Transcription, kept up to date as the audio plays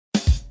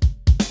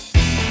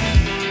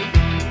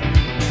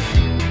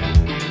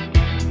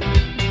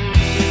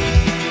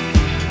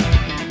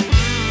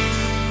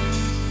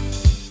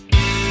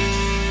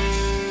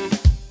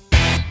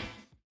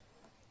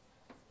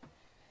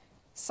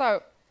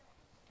So,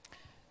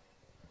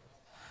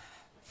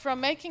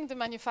 from making the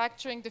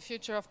manufacturing the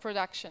future of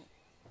production.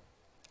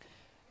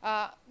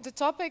 The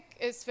topic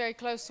is very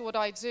close to what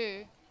I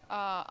do.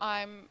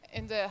 I'm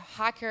in the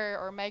hacker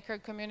or maker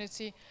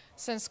community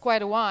since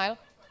quite a while.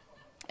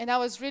 And I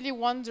was really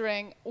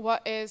wondering,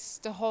 what is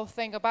the whole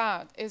thing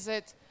about? Is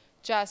it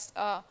just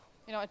a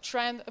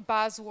trend, a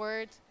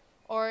buzzword,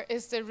 or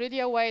is there really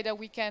a way that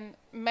we can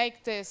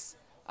make this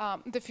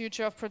the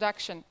future of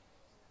production?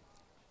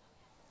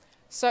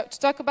 So to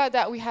talk about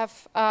that, we have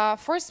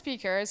 4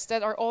 speakers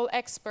that are all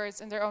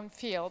experts in their own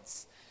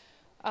fields.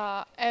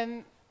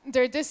 And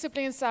their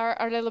disciplines are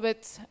a little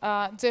bit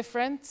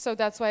different, so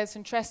that's why it's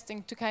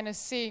interesting to kind of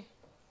see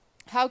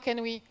how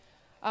can we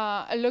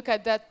look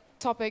at that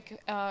topic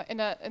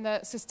in a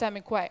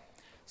systemic way.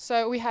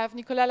 So we have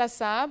Nicolas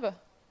Lassabe,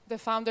 the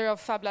founder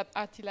of FabLab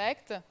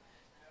Artilect.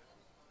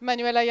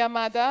 Manuela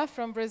Yamada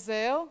from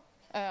Brazil.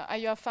 Are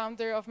you a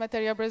founder of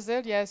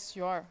MateriaBrasil? Yes,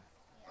 you are.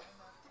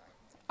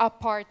 A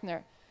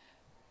partner.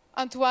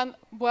 Antoine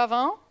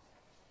Boilevin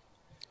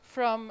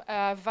from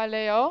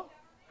VALEO.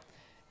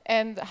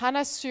 And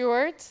Hannah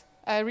Stewart,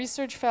 a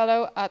research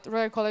fellow at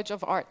Royal College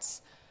of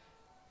Arts.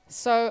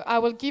 So I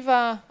will give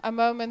a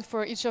moment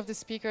for each of the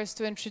speakers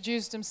to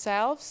introduce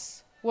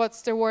themselves,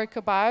 what's their work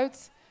about,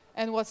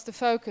 and what's the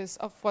focus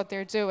of what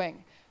they're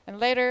doing. And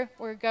later,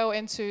 we'll go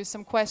into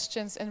some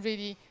questions and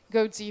really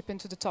go deep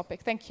into the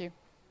topic. Thank you.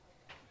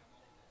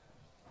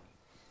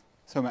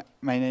 So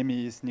my name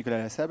is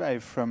Nicolas Lassabe.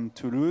 I'm from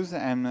Toulouse,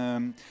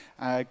 and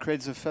I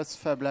created the first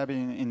Fab Lab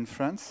in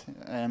France.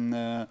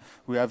 And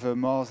we have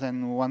more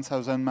than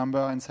 1,000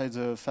 members inside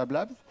the Fab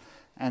Lab.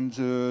 And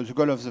the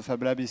goal of the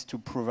Fab Lab is to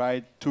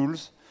provide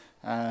tools,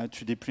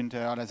 3D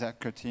printer, laser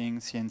cutting,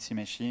 CNC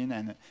machine,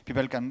 and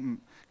people can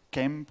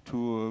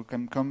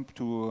come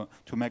to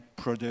make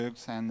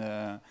products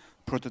and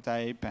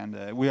prototype.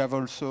 And we have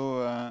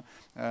also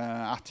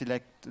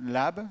Artilect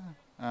Lab.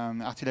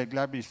 Artilect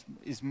Lab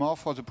is more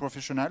for the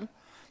professional.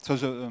 So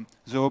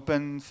the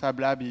open Fab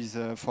Lab is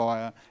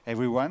for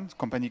everyone.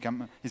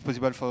 It's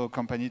possible for a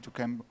company to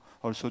come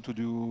also to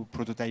do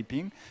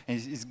prototyping.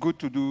 And it's good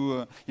to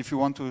do, if you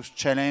want to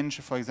challenge,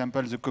 for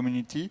example, the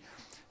community.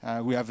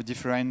 We have a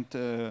different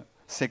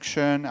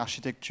section,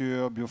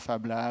 architecture,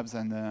 biofab labs,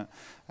 and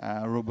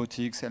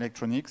robotics,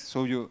 electronics.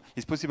 So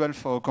it's possible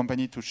for a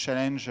company to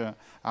challenge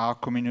our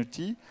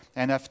community.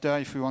 And after,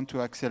 if we want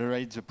to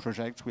accelerate the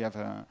project, we have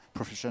a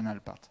professional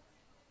part.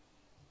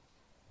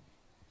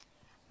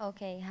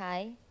 Okay,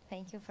 hi.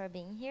 Thank you for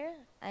being here.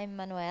 I'm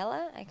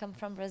Manuela. I come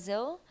from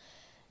Brazil.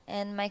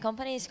 And my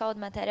company is called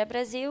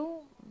MateriaBrasil.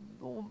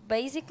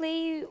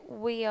 Basically,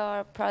 we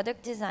are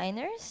product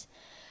designers.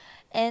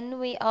 And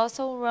we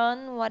also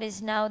run what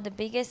is now the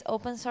biggest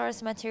open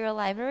source material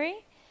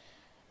library.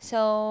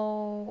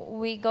 So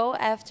we go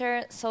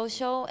after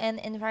social and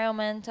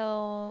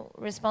environmental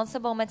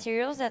responsible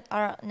materials that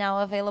are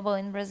now available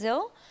in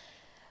Brazil.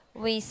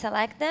 We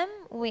select them,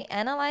 we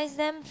analyze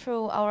them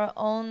through our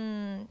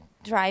own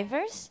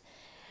drivers,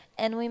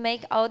 and we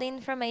make all the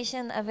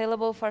information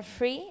available for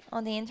free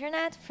on the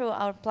internet through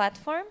our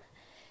platform.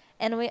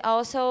 And we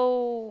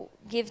also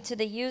give to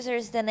the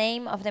users the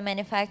name of the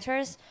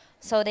manufacturers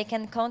so they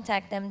can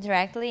contact them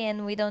directly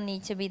and we don't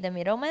need to be the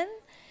middleman.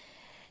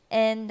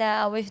 And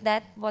with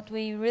that, what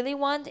we really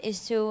want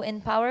is to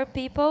empower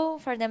people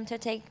for them to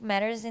take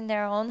matters in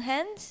their own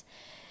hands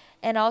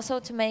and also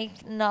to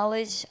make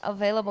knowledge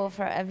available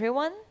for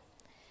everyone.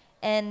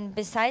 And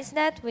besides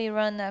that, we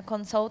run a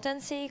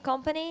consultancy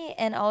company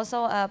and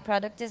also a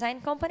product design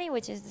company,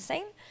 which is the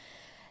same.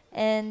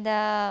 And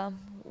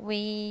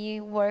we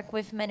work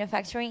with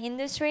manufacturing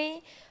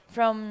industry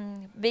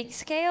from big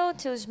scale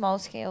to small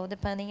scale,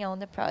 depending on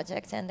the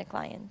project and the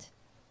client.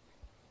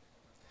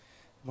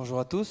 Bonjour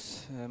à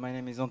tous. My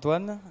name is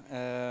Antoine.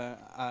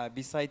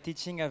 Besides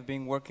teaching, I've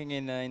been working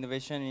in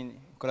innovation, in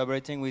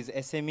collaborating with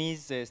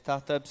SMEs,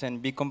 startups, and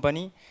big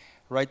company.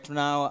 Right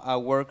now, I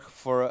work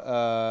for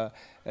a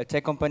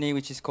tech company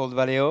which is called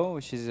VALEO,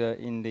 which is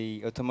in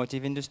the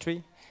automotive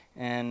industry.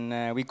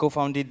 And we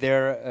co-founded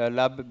their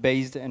lab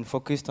based and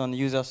focused on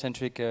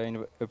user-centric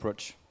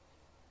approach.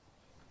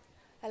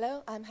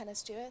 Hello, I'm Hannah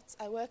Stewart.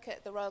 I work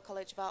at the Royal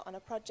College of Art on a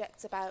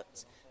project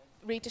about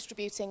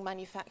redistributing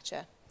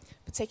manufacture,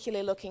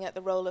 particularly looking at the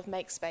role of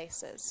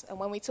makespaces. And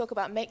when we talk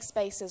about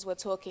makespaces, we're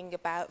talking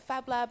about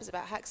fab labs,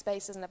 about hack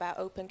spaces, and about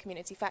open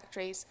community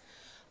factories.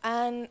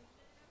 And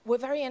we're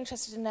very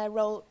interested in their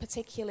role,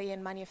 particularly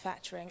in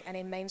manufacturing and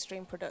in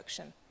mainstream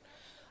production.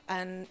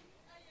 And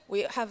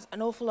we have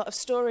an awful lot of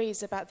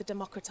stories about the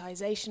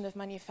democratization of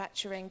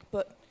manufacturing,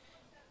 but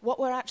what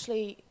we're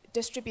actually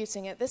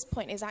distributing at this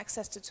point is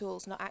access to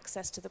tools, not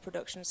access to the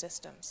production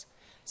systems.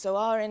 So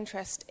our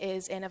interest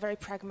is in a very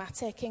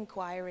pragmatic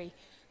inquiry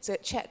to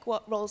check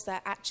what roles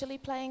they're actually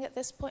playing at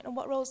this point and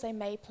what roles they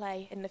may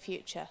play in the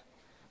future.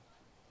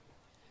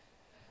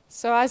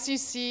 So as you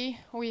see,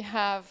 we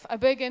have a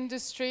big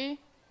industry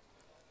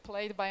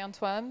played by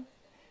Antoine.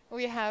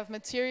 We have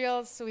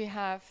materials, we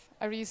have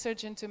a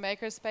research into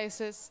maker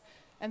spaces,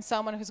 and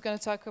someone who's going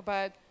to talk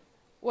about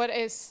what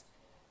is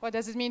what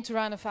does it mean to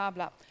run a Fab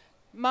Lab?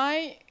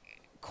 My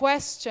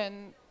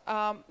question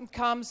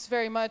comes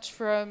very much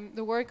from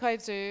the work I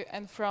do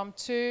and from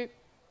two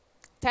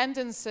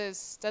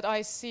tendencies that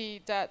I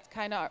see that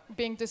kind of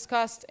being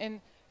discussed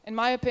in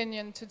my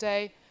opinion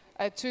today,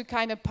 two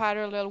kind of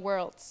parallel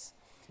worlds.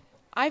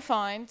 I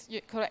find, you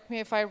correct me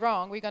if I'm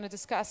wrong, we're going to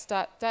discuss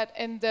that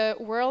in the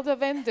world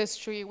of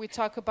industry, we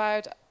talk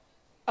about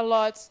a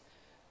lot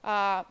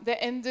the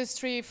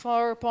industry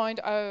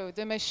 4.0,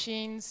 the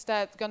machines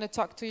that are going to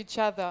talk to each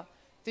other,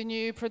 the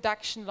new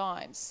production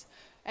lines.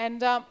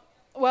 And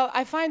well,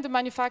 I find the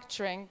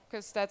manufacturing,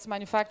 because that's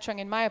manufacturing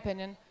in my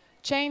opinion,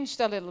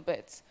 changed a little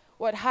bit.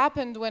 What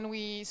happened when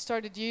we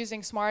started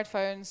using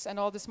smartphones and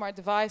all the smart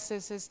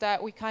devices is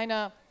that we kind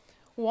of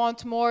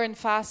want more and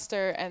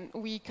faster, and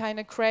we kind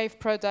of crave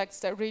products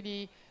that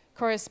really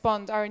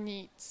correspond our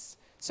needs.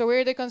 So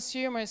we're the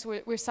consumers,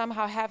 we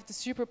somehow have the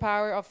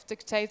superpower of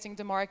dictating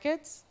the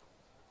markets.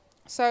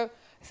 So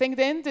I think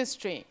the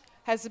industry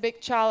has a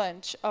big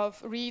challenge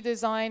of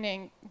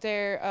redesigning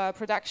their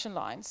production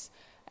lines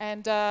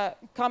and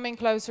coming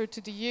closer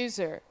to the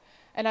user.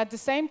 And at the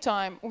same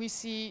time, we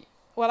see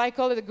what I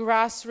call it a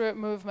grassroots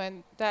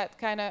movement that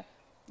kind of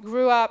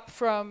grew up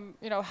from,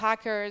 you know,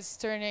 hackers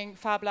turning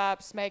Fab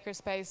Labs, maker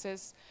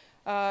spaces,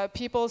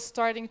 people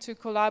starting to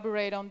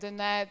collaborate on the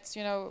net,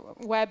 you know,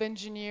 web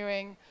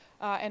engineering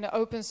in an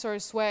open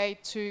source way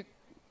to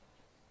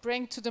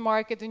bring to the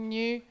market a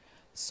new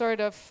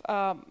sort of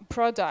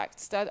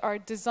products that are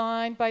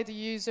designed by the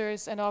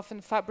users and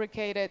often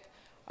fabricated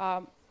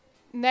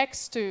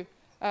next to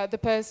the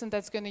person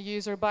that's going to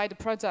use or buy the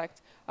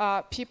product.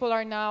 People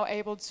are now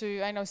able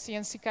to, I know,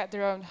 CNC cut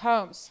their own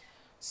homes.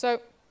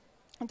 So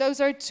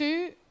those are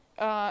two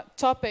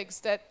topics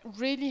that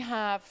really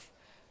have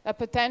a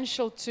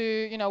potential to,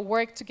 you know,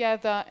 work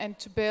together and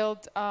to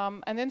build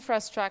an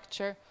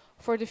infrastructure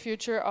for the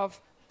future of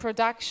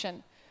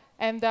production.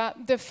 And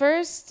the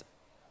first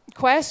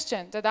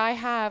question that I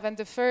have and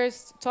the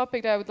first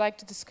topic that I would like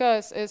to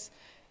discuss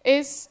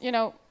is, you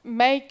know,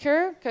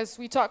 maker, because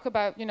we talk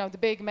about, you know, the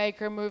big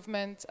maker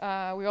movement.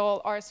 We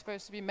all are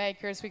supposed to be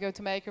makers. We go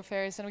to maker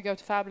fairs and we go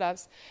to Fab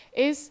Labs.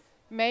 Is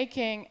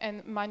making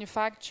and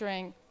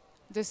manufacturing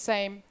the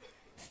same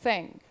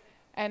thing?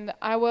 And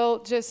I will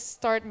just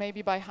start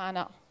maybe by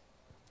Hannah.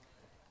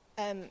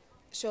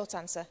 Short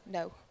answer,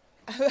 no.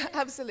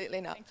 Absolutely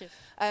not. Thank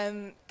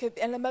you.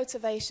 And the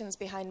motivations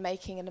behind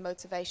making and the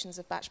motivations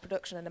of batch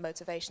production and the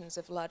motivations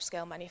of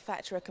large-scale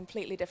manufacture are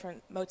completely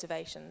different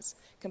motivations,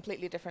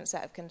 completely different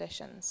set of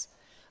conditions.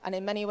 And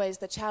in many ways,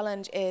 the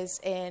challenge is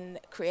in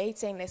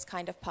creating this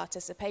kind of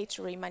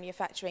participatory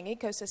manufacturing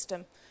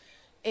ecosystem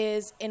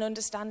is in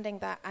understanding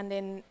that and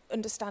in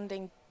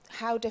understanding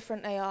how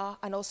different they are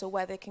and also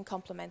where they can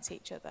complement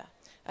each other.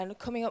 And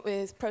coming up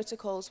with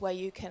protocols where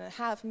you can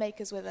have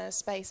makers within a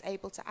space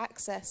able to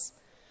access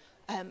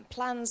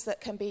plans that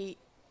can be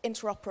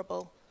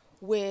interoperable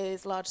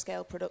with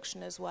large-scale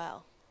production as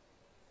well.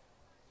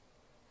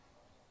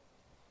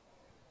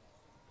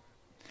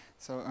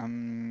 So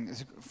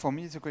for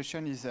me, the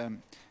question is,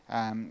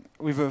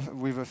 with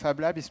a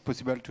Fab Lab, it's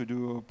possible to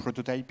do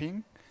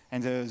prototyping.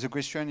 And the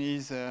question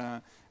is,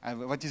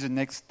 what is the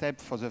next step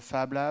for the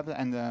Fab Lab?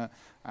 And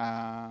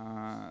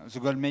the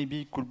goal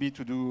maybe could be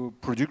to do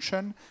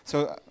production.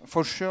 So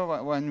for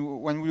sure,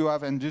 when we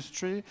have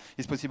industry,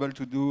 it's possible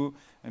to do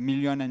a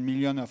million and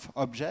million of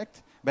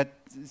objects. But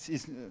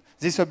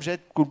this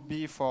object could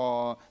be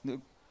for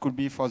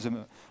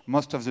the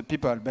most of the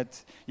people.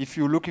 But if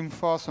you're looking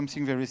for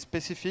something very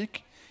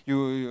specific,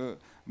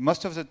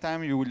 most of the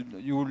time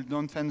you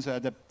don't find the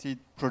adapted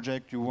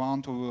project you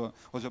want or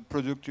the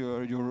product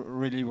you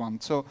really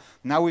want. So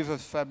now with a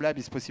Fab Lab,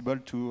 it's possible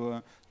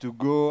to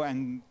go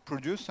and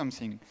produce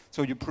something.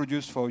 So you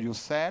produce for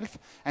yourself,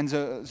 and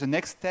the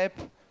next step.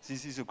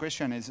 This is the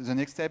question: is the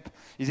next step?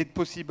 Is it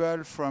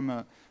possible from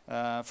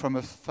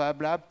a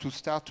Fab Lab to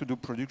start to do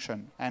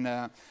production?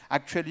 And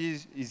actually,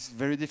 it's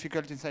very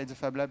difficult inside the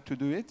Fab Lab to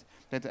do it.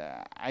 But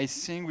I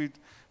think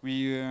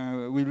we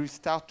will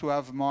start to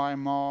have more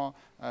and more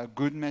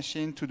good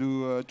machine to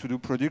do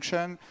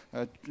production.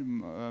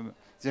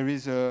 There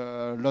is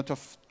a lot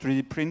of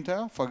 3D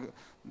printer.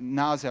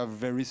 Now they are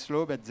very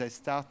slow, but they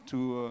start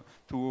to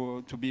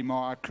be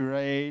more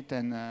accurate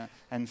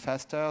and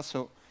faster.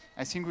 So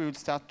I think we will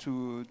start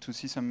to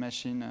see some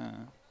machine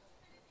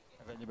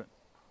available.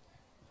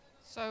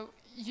 So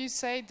you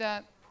say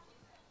that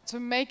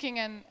making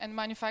and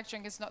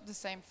manufacturing is not the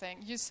same thing.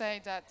 You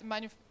say that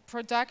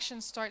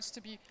production starts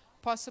to be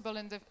possible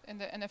in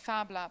a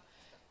Fab Lab.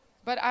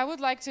 But I would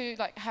like to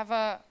have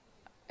a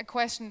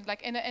question,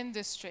 like in an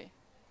industry.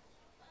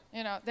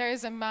 You know, there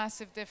is a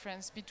massive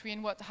difference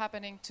between what's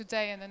happening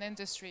today in an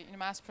industry, in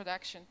mass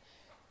production,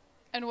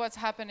 and what's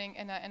happening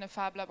in a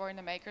Fab Lab or in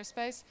a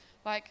makerspace.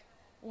 Like,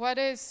 what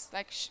is,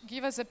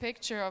 give us a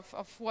picture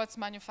of what's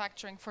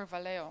manufacturing for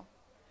VALEO.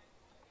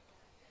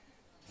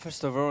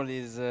 First of all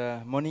is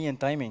money and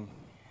timing.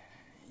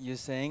 You're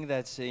saying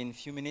that in a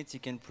few minutes you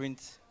can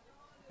print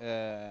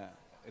a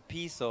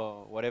piece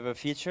or whatever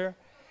feature,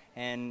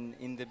 and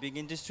in the big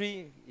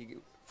industry,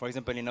 For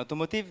example, in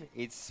automotive,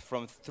 it's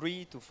from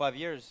 3 to 5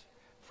 years,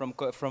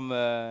 from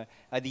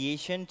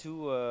ideation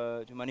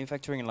to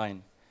manufacturing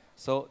line.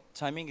 So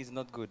timing is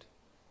not good.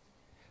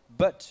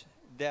 But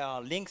there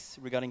are links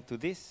regarding to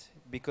this,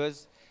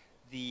 because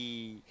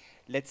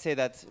let's say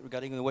that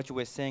regarding what you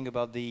were saying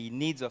about the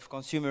needs of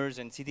consumers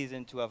and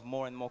citizens to have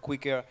more and more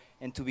quicker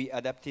and to be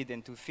adapted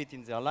and to fit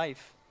in their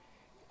life,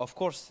 of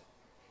course,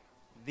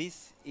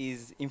 this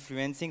is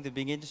influencing the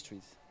big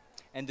industries.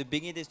 And the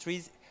big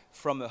industries,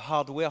 from a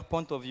hardware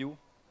point of view,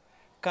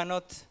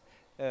 cannot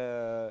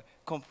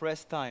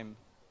compress time.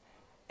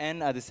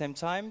 And at the same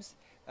time,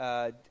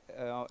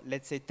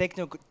 let's say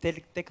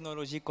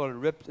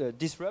technological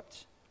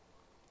disrupt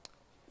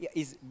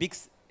is big.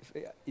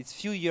 It's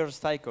few years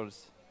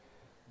cycles,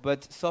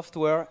 but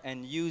software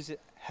and use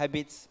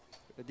habits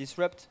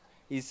disrupt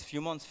is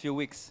few months, few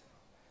weeks.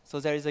 So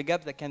there is a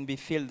gap that can be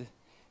filled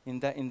in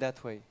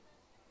that way.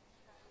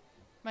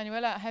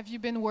 Manuela, have you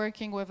been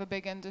working with a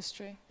big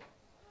industry?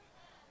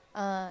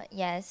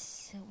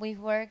 Yes, we've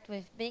worked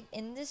with big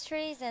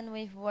industries and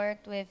we've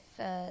worked with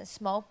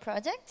small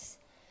projects.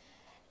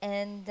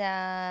 And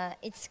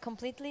it's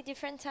completely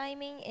different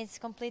timing, it's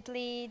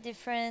completely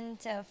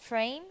different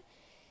frame.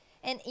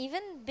 And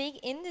even big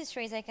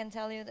industries, I can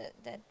tell you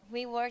that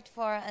we worked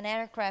for an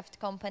aircraft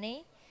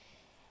company,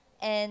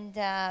 and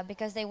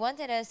because they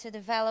wanted us to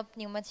develop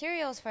new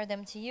materials for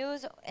them to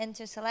use and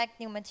to select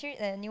new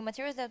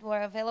materials that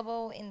were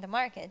available in the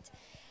market.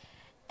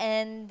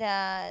 And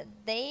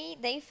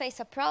they face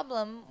a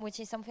problem, which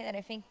is something that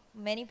I think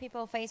many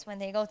people face when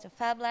they go to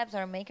Fab Labs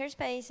or maker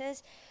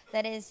spaces,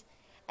 that is,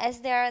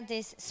 as there are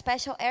these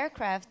special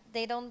aircraft,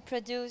 they don't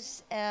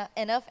produce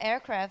enough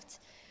aircraft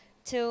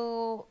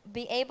to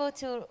be able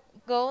to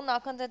go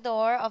knock on the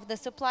door of the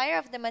supplier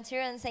of the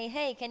material and say,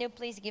 hey, can you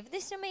please give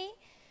this to me?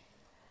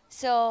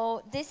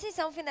 So this is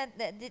something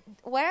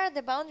where are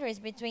the boundaries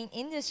between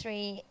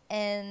industry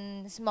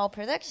and small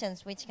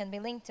productions, which can be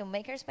linked to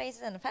maker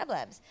spaces and Fab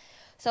Labs.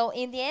 So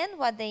in the end,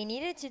 what they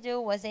needed to do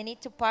was they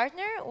need to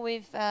partner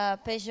with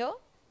Peugeot,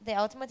 the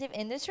automotive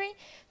industry,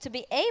 to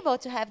be able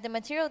to have the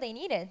material they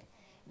needed,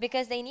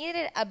 because they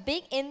needed a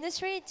big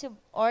industry to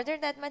order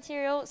that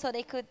material so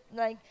they could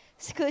like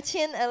scooch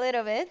in a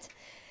little bit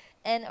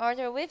and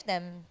order with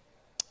them.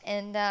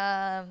 And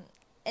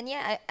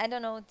yeah, I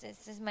don't know,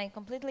 this is my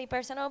completely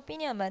personal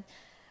opinion, but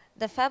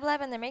the Fab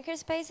Lab and the maker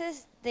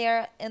spaces, they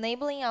are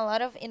enabling a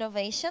lot of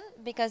innovation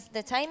because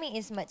the timing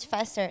is much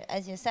faster,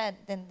 as you said,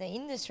 than the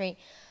industry.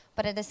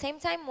 But at the same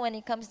time, when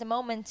it comes the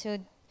moment to,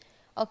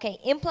 okay,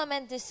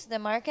 implement this to the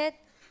market,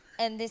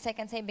 and this I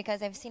can say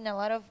because I've seen a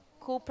lot of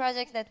cool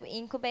projects that we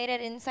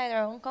incubated inside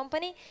our own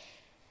company,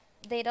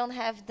 they don't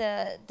have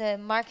the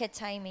market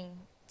timing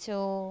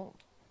to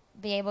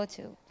be able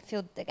to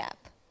fill the gap.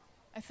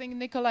 I think,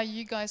 Nicolas,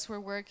 you guys were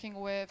working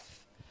with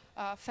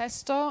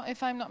Festo,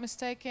 if I'm not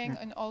mistaken,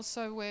 and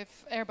also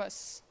with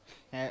Airbus.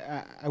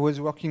 I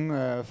was working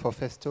for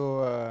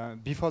Festo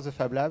before the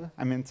Fab Lab.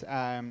 I mean,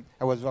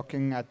 I was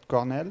working at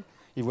Cornell.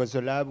 It was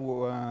a lab,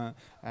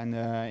 and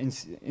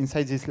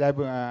inside this lab,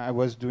 I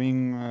was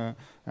doing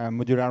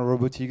modular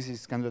robotics,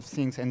 these kind of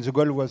things. And the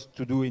goal was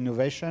to do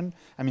innovation.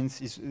 I mean,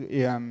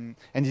 and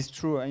it's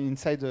true,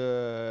 inside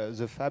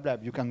the Fab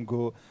Lab, you can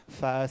go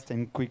fast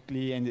and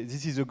quickly. And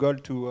this is the goal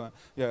to,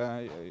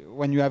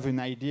 when you have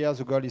an idea,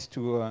 the goal is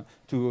to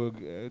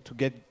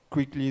get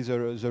quickly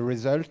the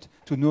result,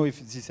 to know if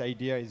this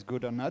idea is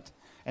good or not.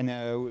 And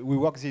we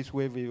work this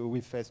way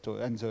with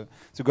Festo. And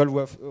the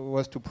goal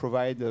was to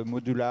provide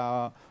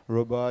modular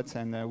robots,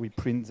 and we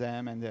print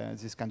them and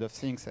these kind of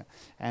things.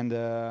 And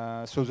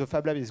so the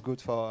Fab Lab is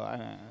good for,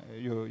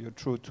 you're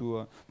true,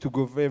 to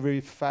go very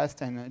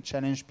fast and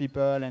challenge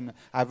people and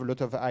have a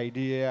lot of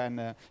idea.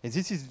 And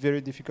this is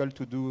very difficult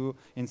to do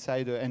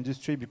inside the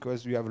industry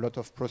because you have a lot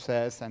of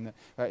process. And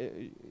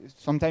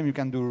sometimes you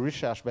can do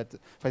research, but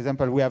for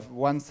example, we have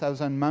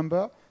 1,000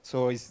 members.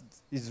 So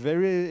it's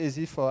very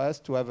easy for us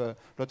to have a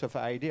lot of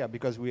idea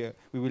because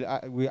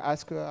we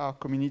ask our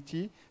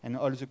community, and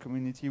all the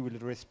community will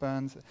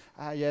respond.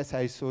 Yes,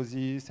 I saw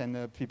this,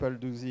 and people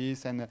do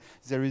this, and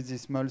there is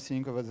this small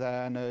thing over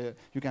there, and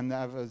you can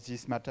have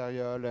this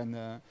material,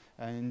 and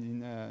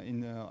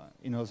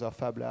in other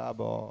Fab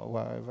Lab or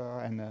wherever,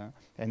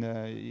 and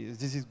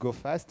this is go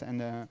fast,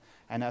 and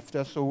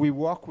after, so we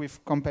work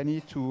with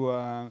company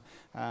to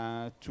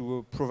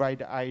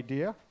provide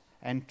idea,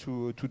 and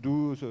to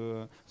do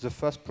the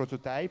first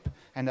prototype,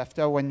 and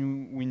after,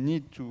 when we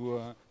need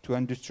to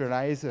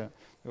industrialize,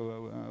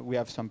 we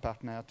have some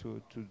partner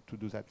to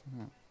do that.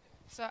 Yeah.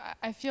 So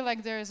I feel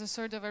like there is a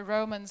sort of a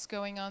romance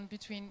going on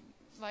between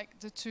like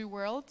the two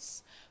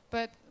worlds,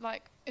 but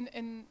like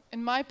in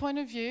my point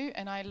of view,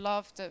 and I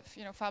love the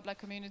Fab Lab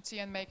community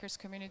and makers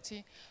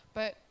community,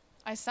 but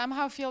I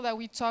somehow feel that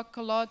we talk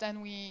a lot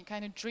and we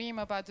kind of dream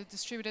about the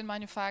distributed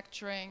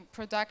manufacturing,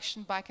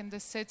 production back in the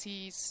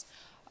cities.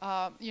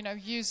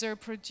 User,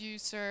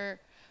 producer,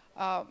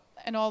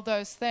 and all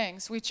those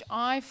things, which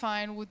I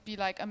find would be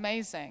like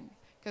amazing,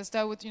 because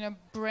that would,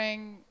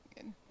 bring,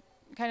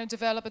 kind of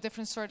develop a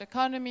different sort of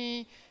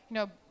economy,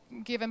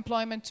 give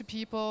employment to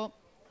people,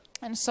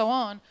 and so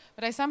on.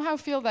 But I somehow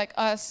feel like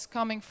us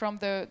coming from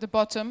the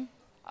bottom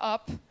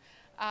up,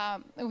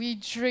 we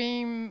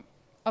dream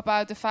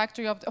about the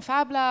factory of a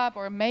Fab Lab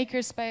or a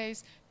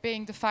makerspace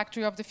being the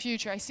factory of the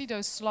future. I see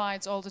those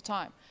slides all the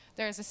time.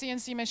 There is a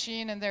CNC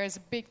machine and there is a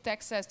big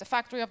text says the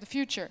factory of the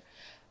future.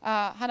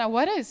 Hannah,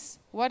 what is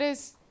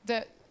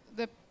the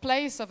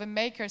place of a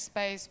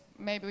makerspace?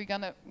 Maybe we're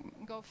gonna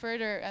go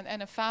further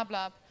and a Fab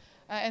Lab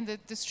and the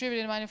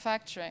distributed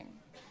manufacturing.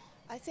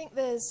 I think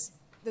there's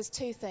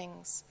two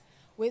things.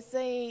 With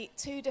the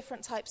two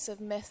different types of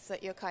myth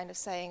that you're kind of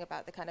saying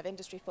about the kind of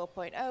Industry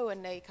 4.0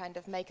 and the kind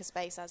of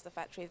makerspace as the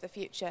factory of the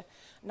future,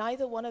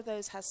 neither one of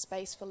those has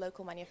space for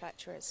local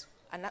manufacturers.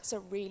 And that's a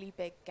really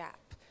big gap,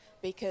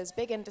 because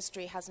big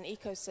industry has an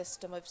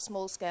ecosystem of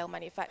small-scale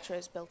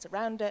manufacturers built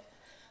around it.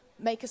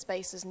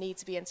 Makerspaces need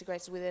to be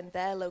integrated within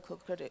their local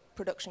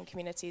production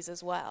communities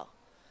as well.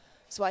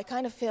 So I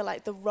kind of feel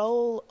like the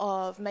role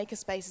of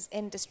makerspaces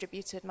in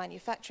distributed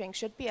manufacturing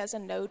should be as a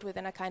node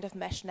within a kind of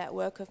mesh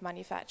network of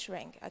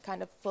manufacturing, a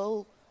kind of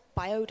full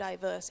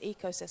biodiverse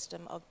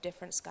ecosystem of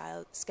different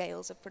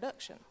scales of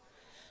production.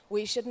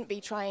 We shouldn't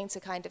be trying to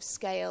kind of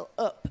scale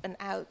up and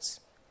out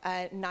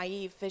a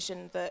naive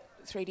vision that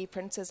 3D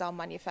printers are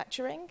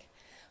manufacturing.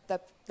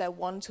 They're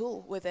one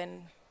tool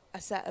within a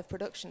set of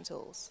production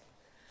tools.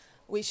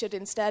 We should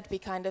instead be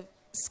kind of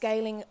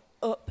scaling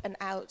up and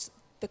out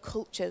the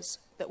cultures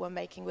that we're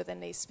making within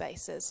these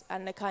spaces,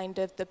 and the kind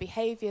of the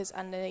behaviors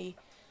and the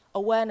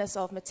awareness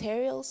of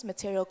materials,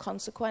 material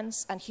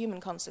consequence, and human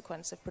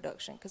consequence of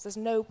production. Because there's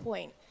no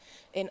point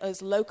in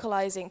us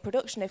localizing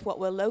production if what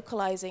we're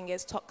localizing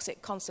is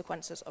toxic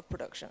consequences of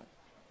production.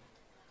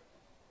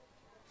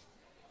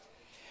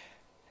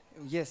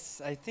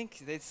 Yes, I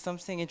think there's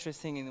something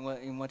interesting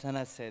in what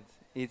Hannah said.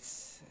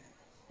 It's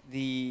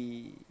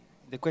the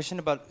question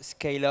about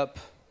scale up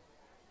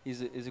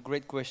is a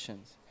great question.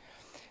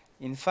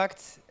 In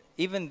fact,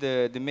 even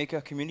the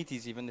maker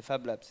communities, even the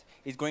Fab Labs,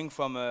 is going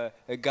from a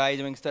guy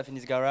doing stuff in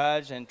his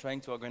garage and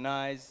trying to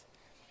organize,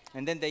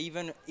 and then they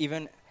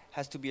even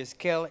has to be a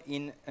scale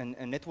in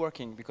a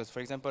networking, because, for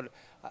example,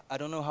 I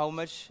don't know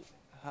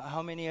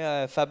how many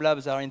Fab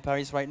Labs are in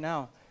Paris right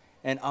now,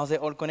 and are they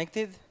all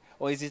connected?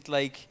 Or is it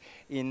like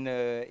in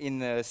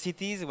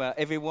cities where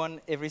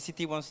every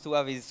city wants to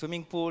have his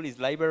swimming pool, his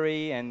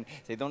library, and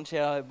they don't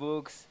share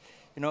books,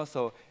 you know?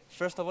 So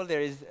first of all,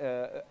 there is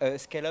a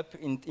scale up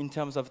in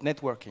terms of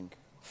networking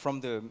from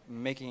the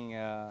making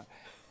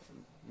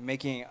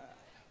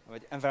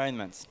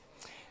environments.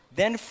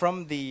 Then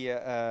from the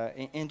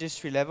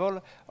industry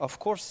level, of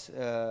course,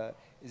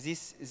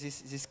 this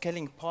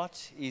scaling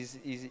part is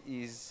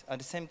at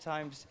the same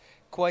time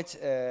quite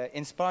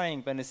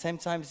inspiring, but at the same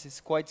time it's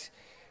quite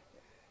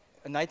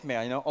a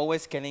nightmare, you know,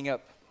 always scaling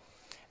up.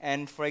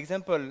 And for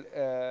example,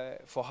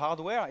 for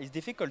hardware, it's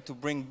difficult to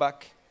bring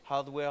back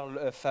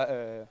hardware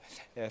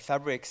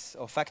fabrics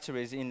or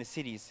factories in the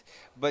cities.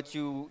 But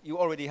you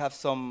already have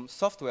some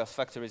software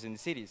factories in the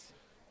cities.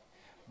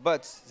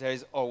 But there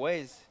is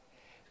always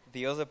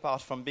the other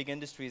part from big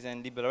industries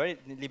and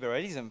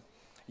liberalism.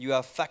 You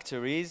have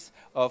factories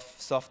of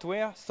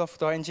software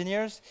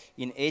engineers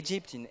in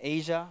Egypt, in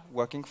Asia,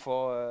 working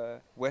for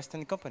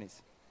Western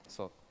companies.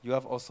 So you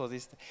have also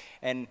this,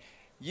 and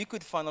you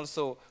could find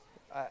also.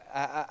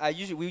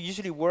 We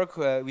usually work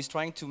with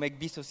trying to make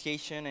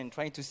dissociation and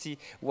trying to see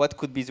what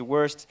could be the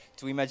worst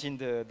to imagine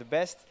the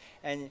best.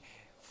 And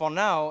for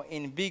now,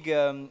 in big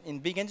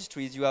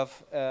industries, you have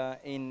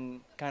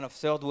in kind of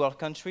third world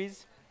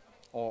countries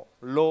or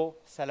low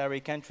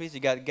salary countries, you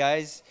got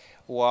guys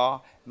who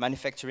are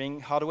manufacturing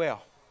hardware.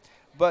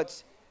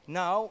 But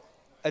now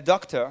a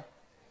doctor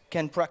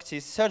can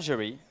practice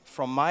surgery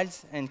from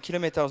miles and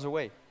kilometers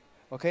away.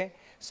 Okay,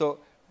 so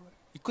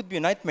it could be a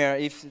nightmare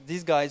if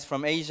these guys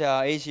from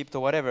Asia, Egypt,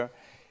 or whatever,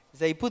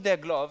 they put their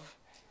glove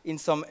in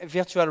some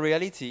virtual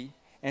reality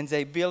and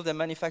they build and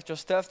manufacture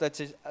stuff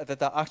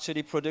that are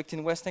actually produced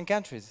in Western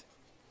countries.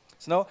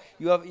 So now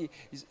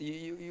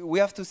we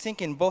have to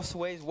think in both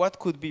ways: what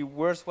could be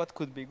worse, what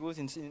could be good,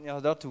 in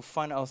order to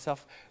find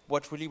ourselves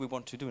what really we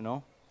want to do.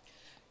 No.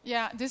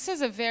 Yeah, this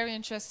is a very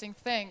interesting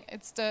thing.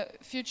 It's the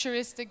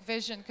futuristic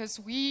vision, because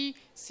we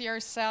see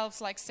ourselves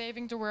like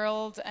saving the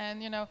world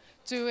and, you know,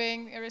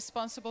 doing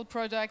irresponsible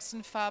products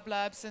in Fab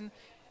Labs and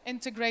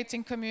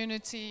integrating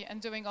community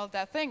and doing all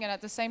that thing. And at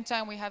the same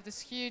time, we have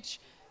this huge,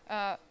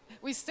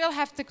 we still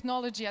have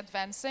technology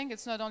advancing.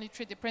 It's not only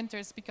 3D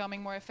printers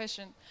becoming more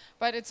efficient,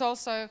 but it's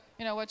also,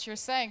 you know, what you're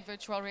saying,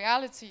 virtual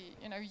reality,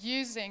 you know,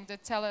 using the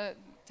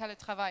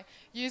teletravail,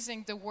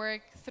 using the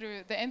work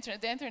through the internet.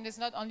 The internet is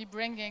not only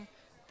bringing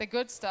the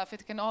good stuff,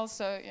 it can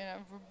also, you know,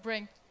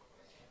 bring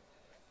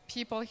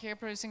people here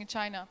producing in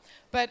China.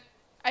 But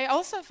I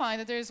also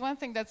find that there is one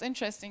thing that's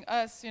interesting,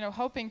 us, you know,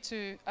 hoping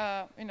to,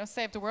 you know,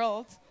 save the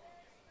world.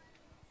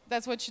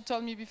 That's what you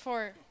told me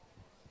before.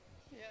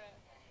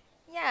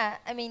 Yeah,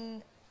 I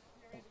mean,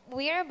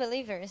 we are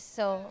believers,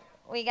 so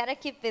we gotta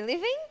keep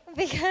believing,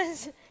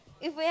 because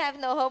if we have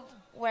no hope,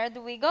 where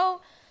do we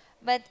go?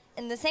 But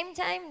in the same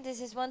time,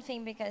 this is one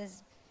thing,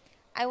 because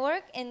I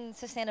work in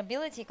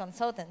sustainability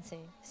consultancy.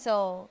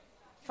 So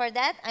for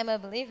that, I'm a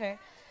believer.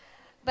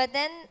 But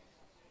then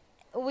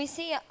we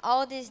see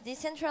all this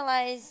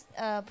decentralized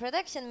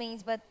production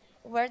means, but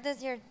where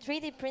does your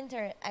 3D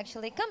printer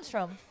actually comes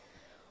from?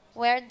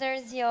 Where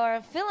does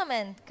your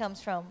filament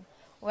comes from?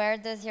 Where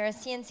does your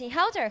CNC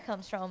router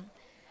comes from?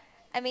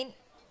 I mean,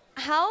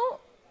 how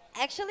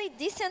actually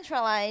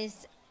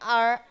decentralized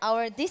are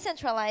our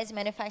decentralized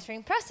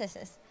manufacturing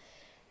processes?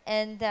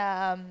 And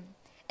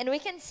we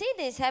can see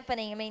this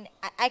happening. I mean,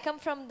 I come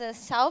from the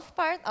south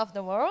part of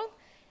the world,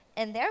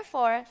 and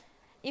therefore,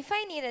 if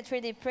I need a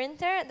 3D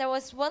printer, there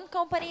was one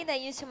company that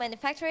used to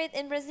manufacture it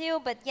in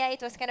Brazil, but yeah,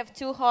 it was kind of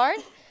too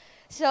hard.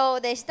 So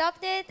they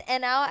stopped it,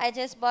 and now I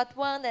just bought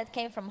one that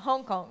came from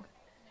Hong Kong.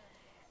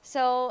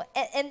 So,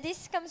 and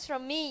this comes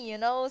from me, you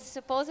know,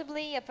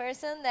 supposedly a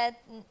person that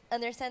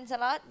understands a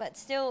lot, but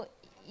still,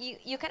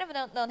 you kind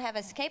of don't have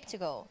escape to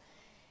go.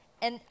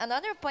 And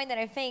another point that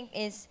I think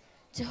is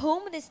to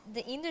whom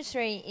the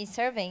industry is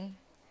serving.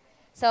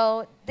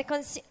 So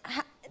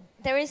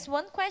there is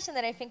one question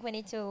that I think we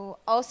need to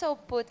also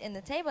put in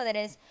the table, that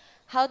is,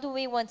 how do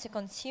we want to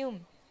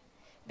consume?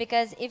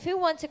 Because if we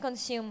want to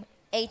consume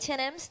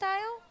H&M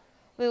style,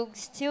 we'll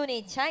still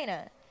need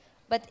China.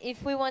 But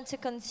if we want to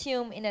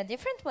consume in a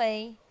different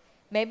way,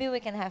 maybe we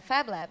can have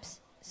Fab Labs.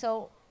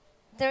 So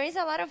there is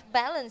a lot of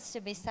balance to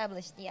be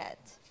established yet.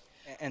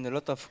 And a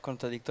lot of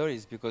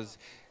contradictories, because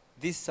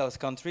these South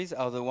countries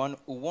are the one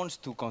who wants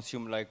to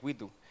consume like we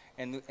do.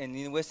 And in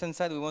the Western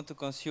side, we want to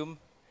consume,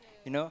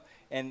 you know,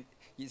 and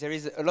there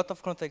is a lot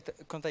of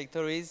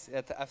contradictories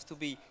that have to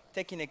be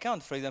taken into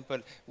account. For example,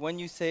 when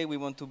you say we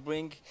want to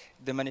bring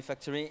the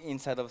manufacturing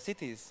inside of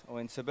cities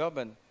or in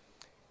suburban,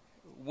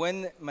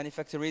 when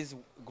manufacturers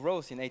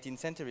growth in 18th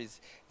centuries,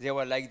 they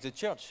were like the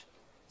church.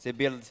 They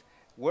build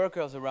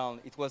workers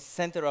around. It was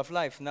center of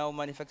life. Now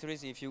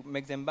manufacturers, if you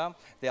make them bam,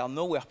 they are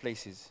nowhere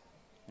places,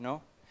 you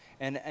know?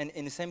 And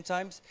in the same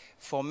times,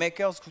 for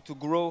makers to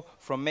grow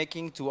from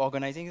making to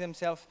organizing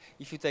themselves,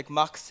 if you take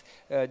Marx's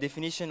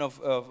definition of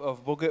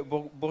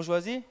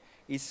bourgeoisie,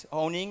 it's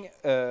owning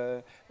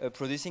a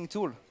producing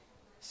tool.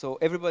 So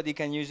everybody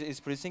can use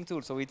his producing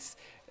tool. So it's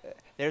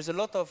there's a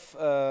lot of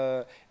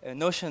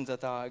notions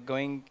that are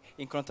going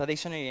in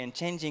contradiction and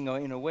changing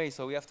in a way.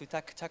 So we have to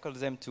tackle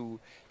them to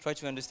try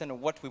to understand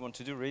what we want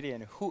to do really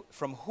and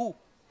from who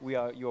you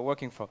are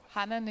working for.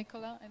 Hannah,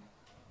 Nicolas,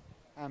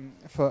 and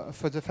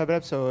for the Fab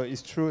Lab, so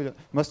it's true,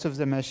 most of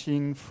the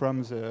machine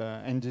from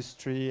the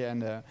industry,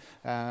 and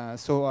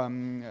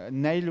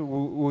Neil,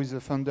 who is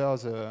the founder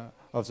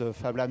of the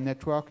Fab Lab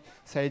network,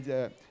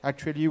 said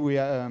actually we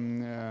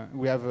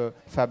have a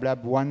Fab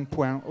Lab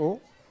 1.0,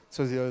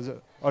 so there's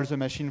all the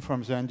machine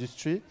from the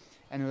industry,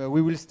 and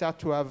we will start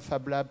to have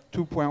Fab Lab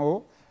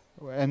 2.0,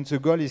 and the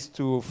goal is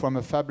from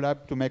a Fab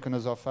Lab to make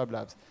another Fab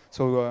Labs.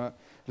 So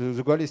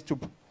the goal is to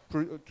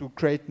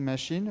create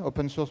machine,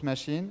 open source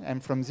machine,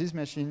 and from this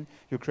machine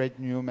you create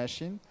new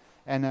machine.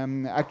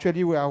 And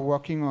actually we are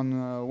working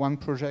on one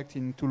project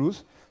in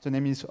Toulouse. The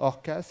name is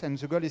Orcas, and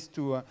the goal is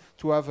to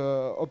have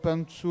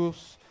open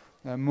source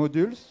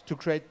modules to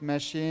create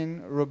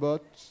machine,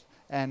 robots,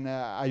 and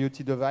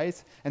IoT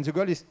device. And the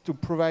goal is to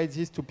provide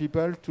this to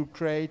people to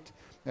create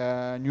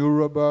new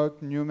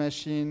robot, new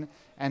machine,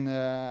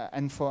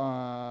 and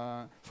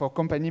for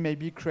company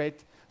maybe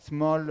create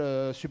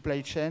small supply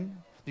chain.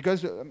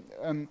 Because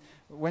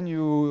when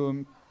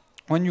you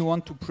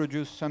want to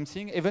produce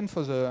something, even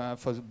for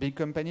the big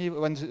company,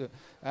 one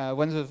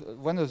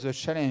of the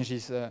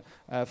challenges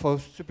for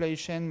supply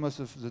chain, most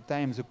of the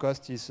time the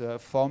cost is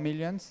 4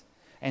 million,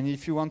 and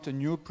if you want a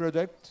new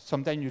product,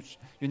 sometimes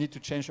you need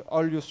to change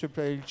all your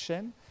supply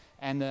chain,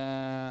 and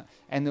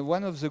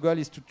one of the goals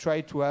is to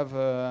try to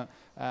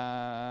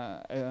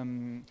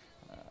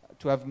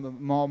have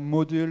more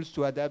modules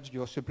to adapt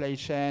your supply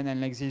chain, and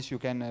like this you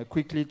can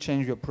quickly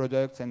change your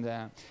products, and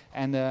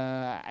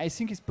I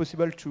think it's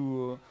possible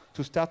to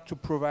start to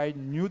provide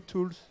new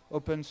tools,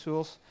 open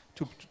source,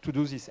 to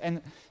do this.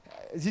 And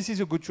this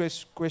is a good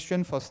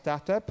question for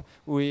startup.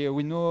 We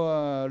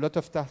know a lot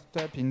of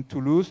startup in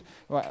Toulouse.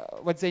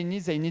 What they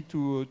need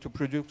to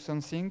produce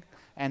something,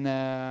 and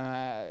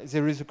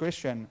there is a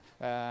question.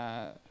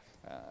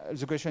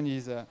 The question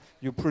is,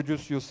 you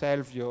produce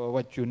yourself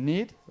what you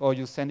need, or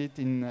you send it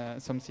in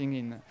something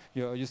in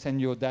you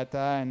send your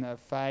data and a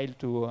file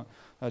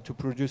to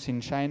produce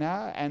in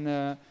China,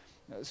 and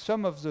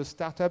some of the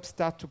startups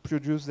start to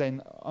produce their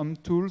own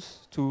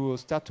tools to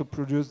start to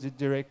produce it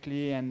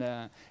directly, and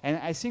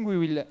I think we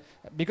will,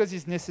 because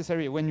it's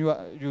necessary when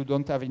you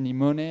don't have any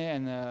money,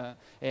 and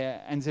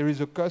there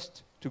is a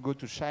cost to go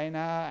to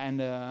China,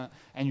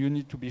 and you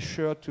need to be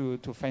sure to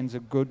find the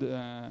good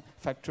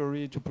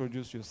factory to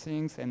produce your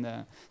things,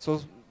 and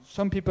so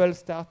some people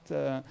start.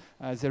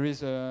 There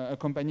is a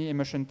company,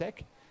 Emotion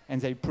Tech,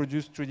 and they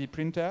produce 3D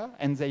printer,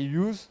 and they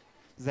use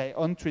their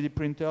own 3D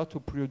printer to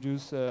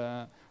produce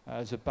the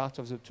part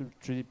of the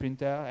 3D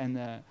printer, and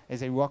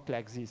they work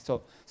like this.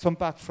 So some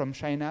part from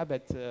China,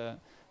 but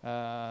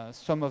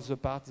some of the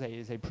parts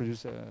they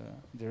produce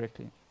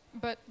directly.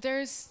 But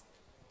there's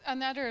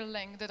another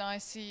link that I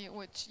see,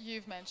 which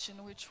you've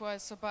mentioned, which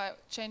was about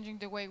changing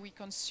the way we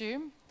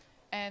consume.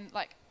 And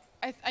like,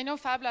 I know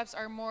Fab Labs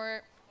are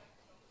more,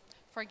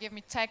 forgive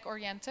me,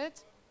 tech-oriented.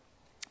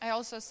 I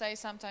also say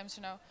sometimes,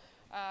 you know,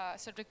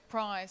 Cedric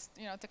Price,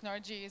 you know,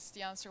 technology is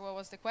the answer, what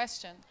was the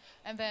question?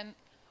 And then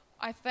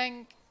I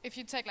think if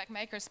you take like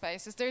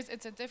makerspaces,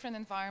 it's a different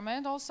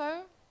environment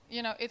also.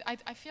 You know,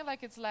 I feel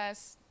like it's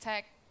less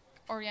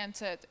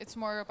tech-oriented. It's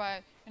more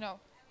about, you know,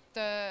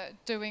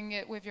 doing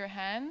it with your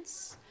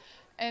hands.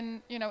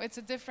 And, you know, it's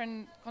a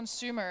different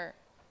consumer.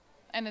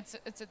 And it's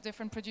a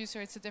different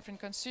producer, it's a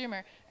different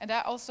consumer. And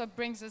that also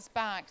brings us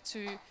back to,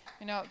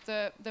 you know,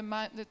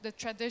 the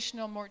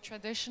traditional, more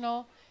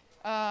traditional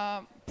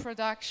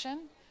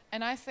production.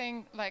 And I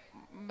think, like,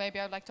 maybe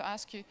I'd like to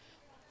ask you,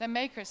 the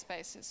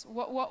makerspaces,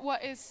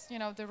 what is, you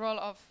know, the role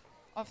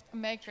of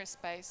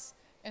makerspace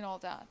in all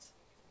that?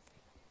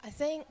 I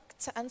think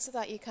to answer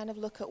that, you kind of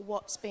look at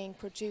what's being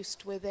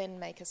produced within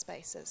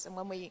makerspaces. And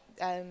when we,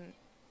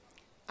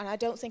 and I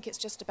don't think it's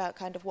just about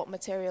kind of what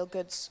material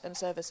goods and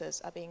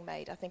services are being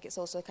made. I think it's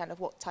also kind of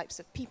what types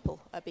of people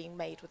are being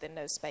made within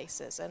those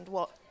spaces and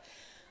what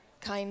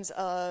kinds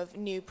of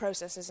new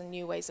processes and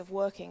new ways of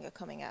working are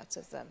coming out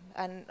of them.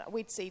 And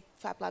we'd see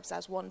Fab Labs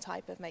as one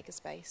type of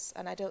makerspace.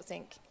 And I don't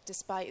think,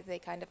 despite the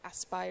kind of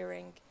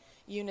aspiring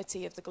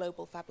unity of the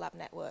global Fab Lab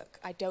network,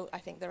 I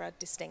think there are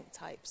distinct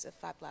types of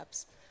Fab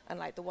Labs. And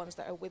like the ones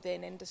that are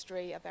within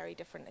industry are very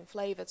different in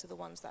flavor to the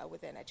ones that are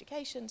within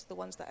education, to the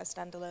ones that are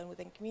standalone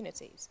within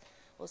communities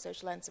or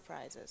social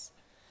enterprises.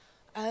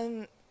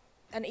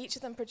 And each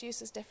of them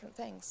produces different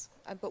things.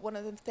 But one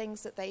of the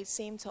things that they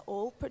seem to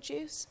all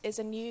produce is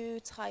a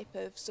new type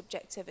of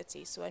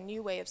subjectivity, so a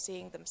new way of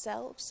seeing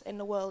themselves in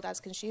the world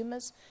as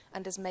consumers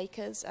and as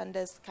makers and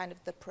as kind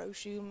of the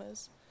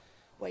prosumers,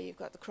 where you've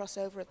got the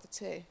crossover of the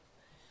two.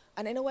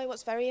 And in a way,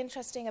 what's very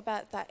interesting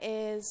about that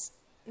is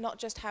not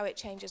just how it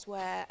changes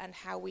where and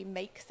how we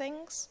make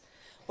things,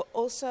 but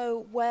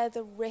also where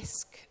the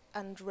risk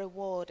and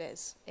reward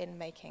is in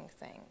making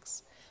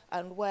things,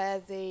 and where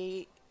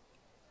the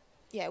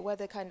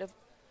kind of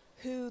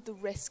who the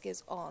risk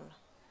is on.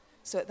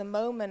 So at the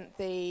moment,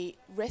 the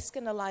risk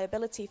and the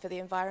liability for the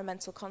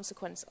environmental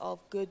consequence of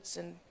goods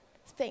and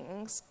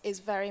things is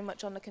very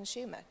much on the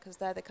consumer, because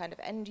they're the kind of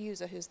end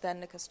user who's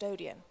then the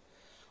custodian.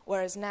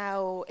 Whereas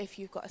now, if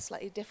you've got a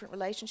slightly different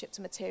relationship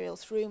to material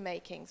through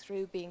making,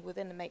 through being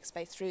within the make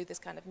space, through this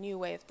kind of new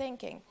way of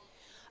thinking,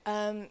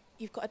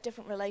 you've got a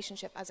different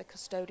relationship as a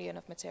custodian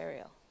of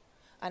material.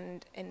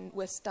 And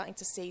we're starting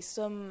to see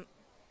some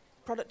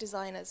product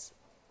designers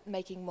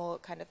making more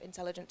kind of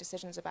intelligent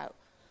decisions about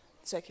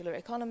circular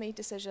economy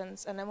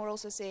decisions, and then we're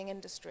also seeing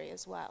industry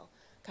as well,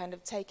 kind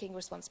of taking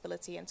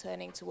responsibility and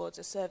turning towards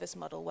a service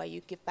model where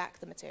you give back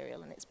the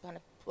material and it's kind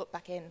of put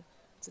back in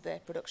to the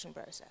production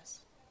process.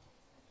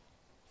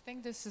 I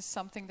think this is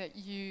something that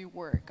you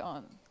work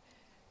on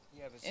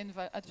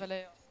at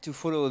VALEO. To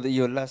follow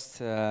your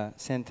last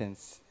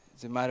sentence,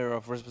 the matter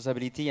of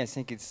responsibility, I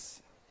think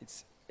it's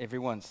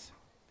everyone's.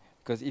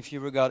 Because if you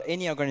regard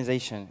any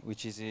organization,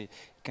 which is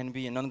can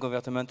be a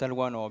non-governmental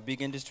one or a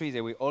big industry,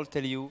 they will all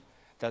tell you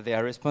that they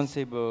are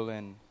responsible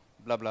and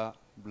blah, blah,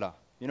 blah,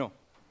 you know.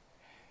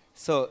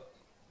 So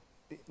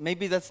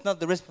maybe that's not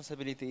the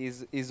responsibility,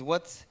 is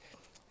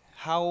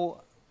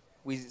how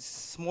with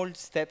small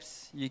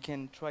steps you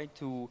can try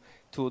to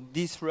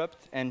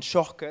disrupt and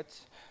shortcut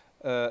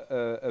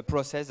a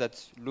process that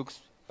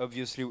looks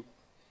obviously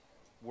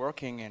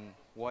working, and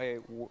why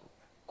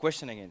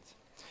questioning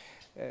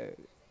it.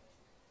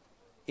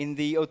 In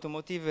the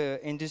automotive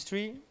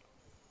industry,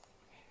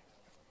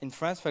 in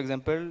France, for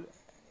example,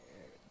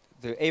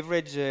 the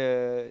average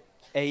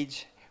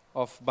age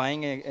of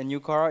buying a new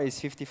car is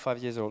 55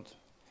 years old.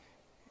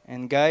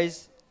 And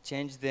guys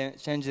change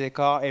their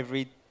car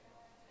every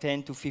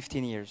 10 to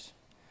 15 years.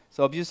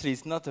 So obviously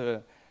it's not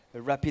a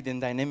rapid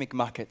and dynamic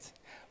market.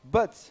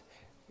 But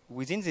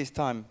within this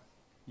time,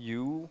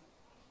 you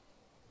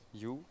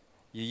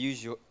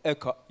use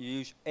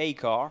a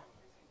car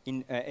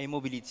in a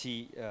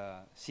mobility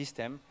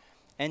system,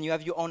 and you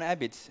have your own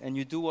habits, and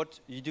you do what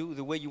you do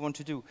the way you want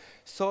to do.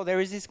 So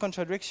there is this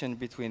contradiction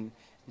between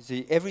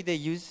the everyday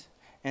use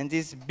and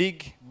this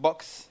big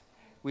box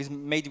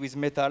made with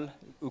metal,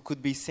 who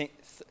could be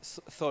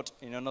thought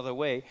in another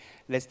way.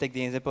 Let's take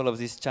the example of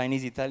this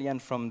Chinese Italian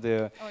from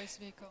the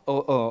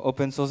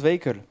open source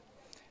vehicle.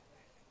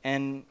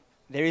 And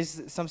there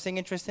is something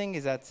interesting,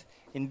 is that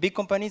in big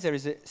companies there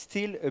is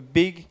still a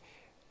big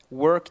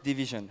work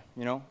division,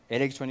 you know,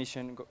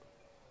 electronician,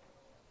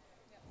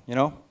 you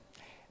know.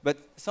 But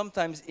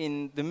sometimes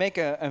in the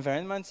maker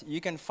environment,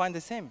 you can find the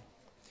same.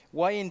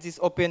 Why in this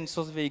open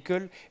source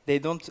vehicle they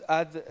don't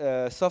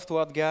add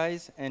software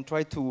guys and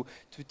try to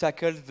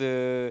tackle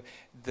the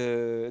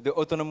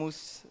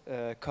autonomous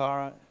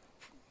car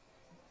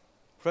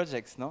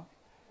projects? No.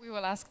 We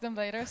will ask them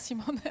later,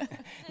 Simone.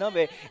 No,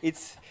 but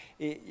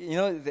you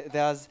know,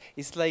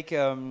 it's like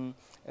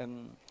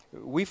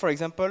we, for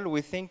example,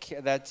 we think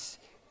that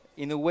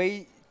in a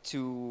way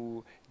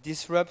to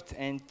disrupt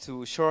and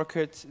to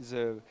shortcut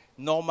the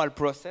normal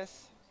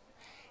process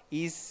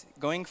is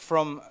going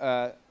from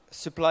a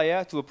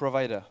supplier to a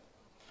provider.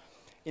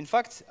 In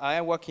fact,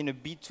 I work in a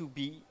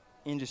B2B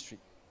industry.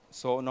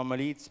 So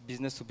normally it's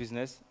business to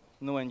business,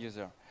 no end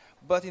user.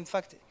 But in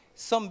fact,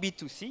 some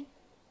B2C,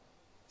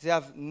 they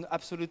have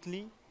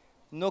absolutely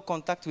no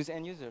contact with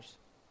end users.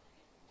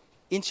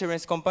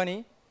 Insurance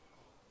company,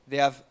 they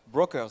have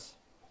brokers.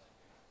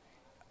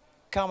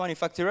 Car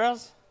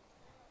manufacturers,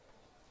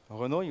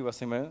 Renault, you were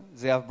saying,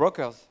 they have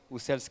brokers who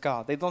sell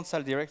cars. They don't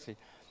sell directly.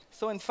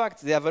 So in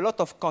fact, they have a lot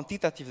of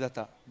quantitative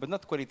data, but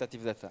not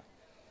qualitative data.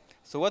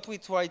 So what we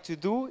try to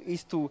do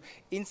is to,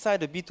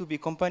 inside a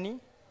B2B company,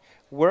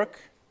 work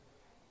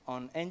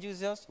on end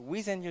users,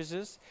 with end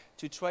users,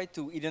 to try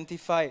to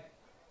identify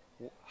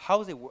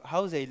how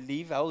they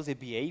live, how they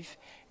behave,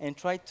 and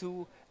try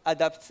to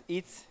adapt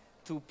it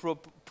to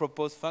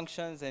propose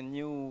functions and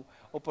new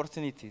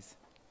opportunities.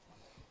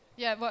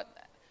 Yeah, but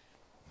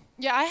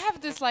yeah, I have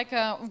this like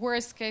a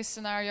worst case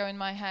scenario in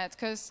my head,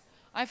 because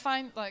I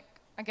find like,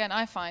 again,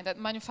 I find that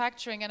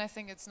manufacturing, and I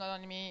think it's not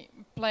only me,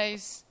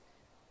 plays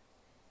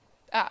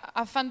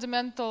a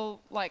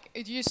fundamental, like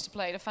it used to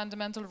play, a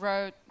fundamental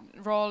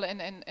role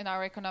in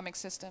our economic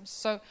systems.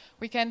 So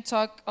we can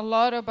talk a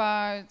lot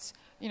about,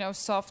 you know,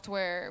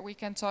 software, we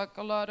can talk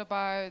a lot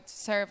about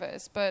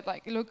service, but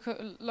like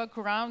look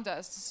around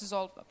us, this is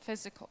all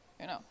physical,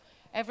 you know.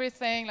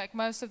 Everything, like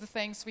most of the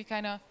things we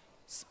kind of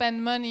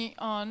spend money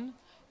on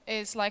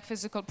is like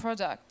physical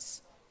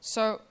products.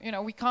 So, you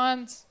know, we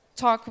can't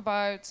talk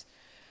about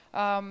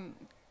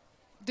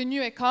the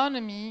new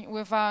economy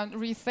without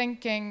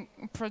rethinking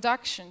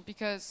production,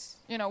 because,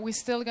 you know, we're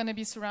still going to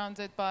be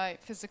surrounded by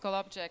physical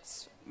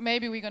objects.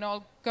 Maybe we're going to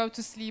all go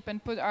to sleep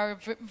and put our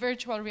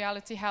virtual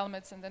reality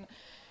helmets, and then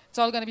it's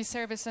all going to be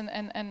service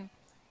and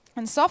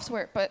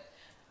software. But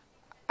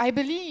I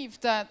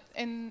believe that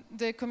in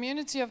the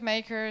community of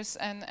makers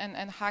and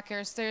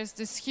hackers, there's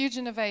this huge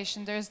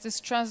innovation, there's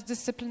this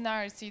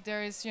transdisciplinarity,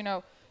 there is, you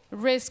know,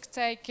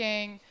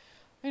 risk-taking,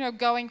 you know,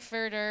 going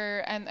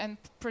further and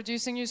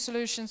producing new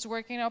solutions,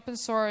 working in open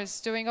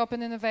source, doing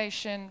open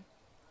innovation,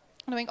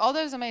 doing all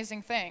those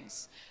amazing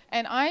things.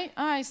 And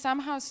I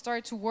somehow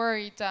start to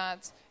worry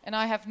that, and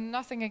I have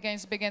nothing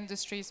against big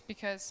industries,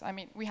 because, I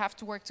mean, we have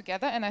to work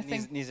together, and I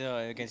think...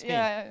 Neither against me.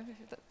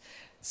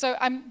 So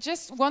I'm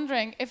just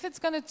wondering if it's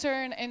going to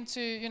turn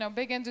into, you know,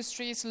 big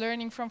industries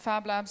learning from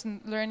Fab Labs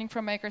and learning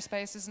from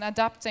makerspaces and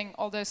adapting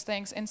all those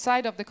things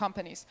inside of the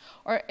companies,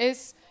 or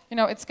is, you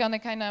know, it's going to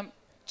kind of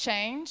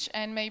change,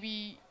 and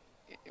maybe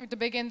the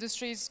big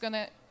industry is going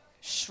to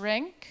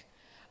shrink,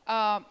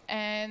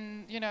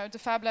 and, you know, the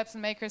Fab Labs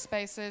and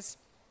makerspaces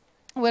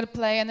will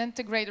play an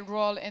integrated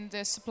role in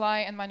the supply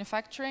and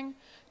manufacturing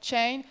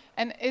chain.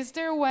 And is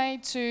there a way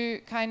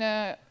to kind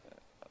of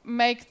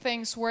make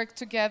things work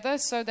together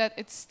so that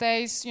it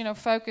stays, you know,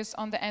 focused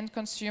on the end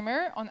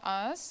consumer, on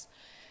us,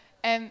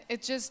 and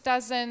it just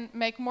doesn't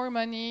make more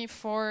money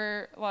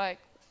for like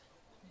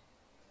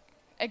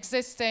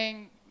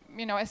existing,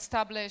 you know,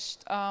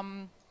 established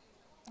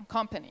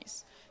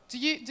companies? Do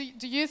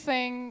you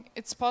think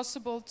it's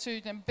possible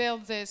to then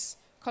build this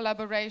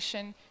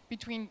collaboration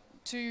between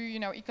two, you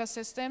know,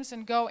 ecosystems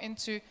and go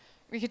into,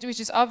 which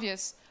is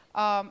obvious,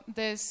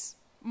 this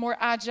more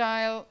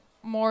agile,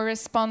 more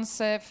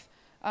responsive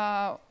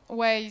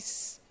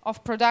ways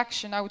of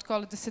production? I would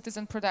call it the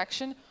citizen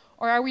production.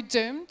 Or are we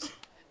doomed?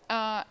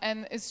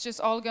 And it's just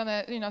all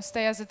gonna, you know,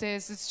 stay as it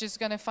is. It's just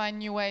gonna find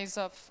new ways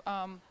of,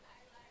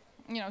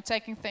 you know,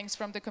 taking things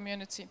from the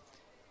community.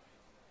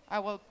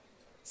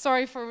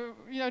 Sorry for,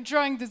 you know,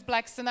 drawing this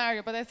black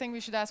scenario, but I think we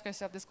should ask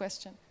ourselves this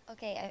question.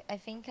 Okay, I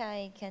think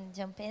I can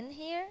jump in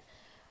here,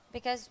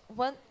 because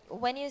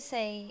when you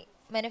say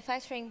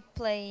manufacturing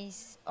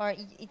plays, or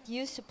it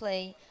used to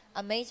play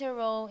a major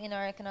role in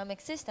our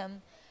economic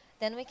system,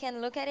 then we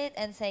can look at it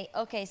and say,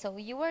 okay, so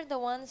you were the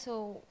ones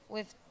who,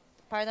 with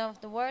pardon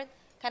of the word,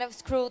 kind of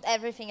screwed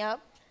everything up.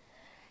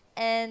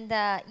 And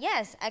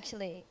yes,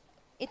 actually,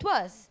 it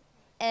was.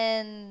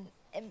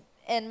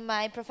 And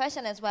my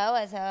profession as well,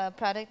 as a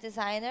product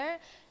designer,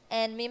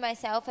 and me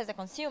myself as a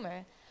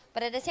consumer.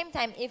 But at the same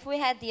time, if we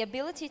had the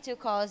ability to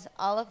cause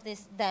all of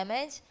this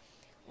damage,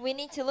 we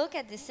need to look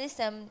at the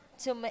system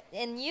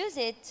and use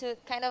it to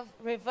kind of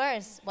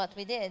reverse what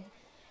we did.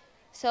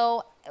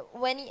 So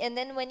when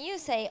you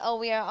say, oh,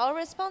 we are all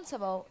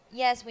responsible,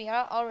 yes, we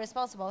are all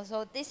responsible.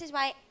 So this is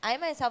why I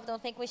myself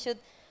don't think we should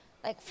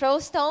like throw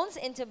stones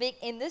into big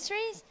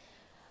industries,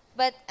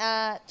 but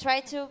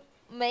try to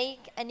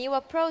make a new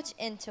approach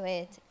into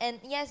it. And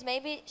yes,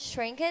 maybe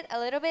shrink it a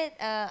little bit.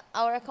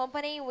 Our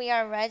company, we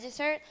are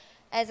registered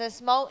as a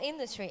small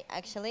industry,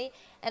 actually,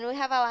 and we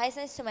have a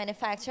license to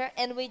manufacture,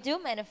 and we do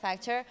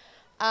manufacture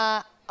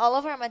all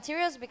of our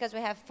materials, because we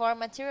have 4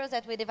 materials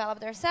that we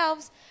developed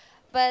ourselves.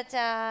 But,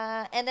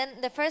 and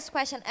then the first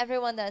question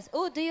everyone does,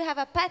 oh, do you have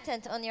a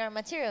patent on your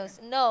materials?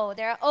 No,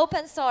 they're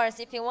open source.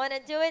 If you want to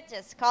do it,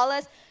 just call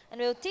us, and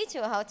we'll teach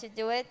you how to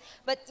do it.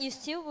 But you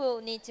still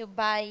will need to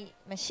buy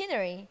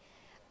machinery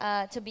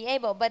to be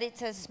able, but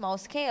it's a small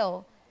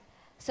scale.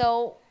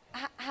 So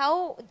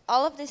how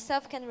all of this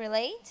stuff can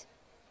relate?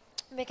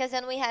 Because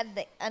then we had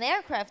an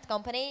aircraft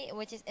company,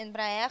 which is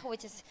Embraer,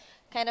 which is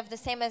kind of the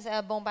same as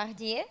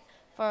Bombardier,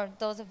 for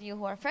those of you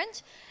who are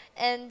French,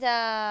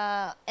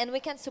 and we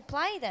can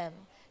supply them.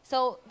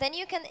 So then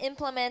you can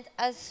implement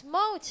a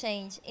small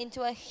change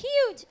into a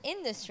huge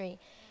industry,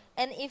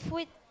 and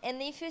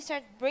if you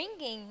start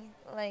bringing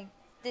like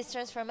this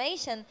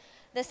transformation,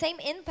 the same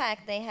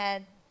impact they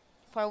had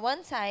for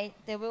one side,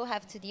 they will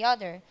have to the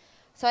other.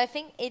 So I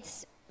think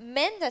it's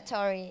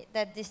mandatory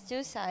that these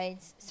two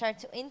sides start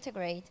to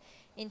integrate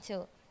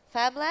into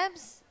fab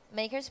labs,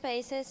 maker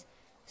spaces,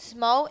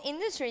 small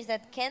industries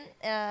that can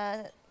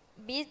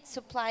be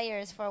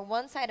suppliers for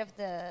one side of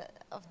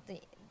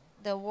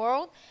the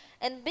world,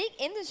 and big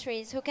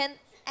industries who can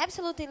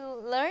absolutely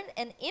learn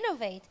and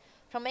innovate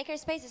from maker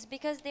spaces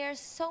because they are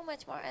so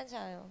much more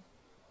agile.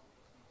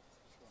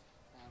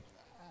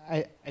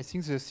 I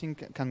think the thing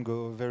can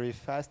go very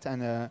fast,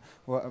 and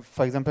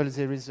for example,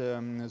 there is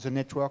the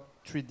network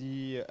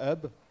 3D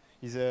hub.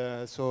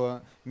 So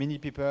many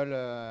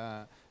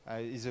people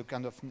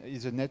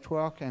is a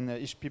network, and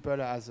each people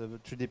has a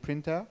 3D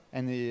printer.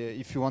 And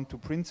if you want to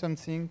print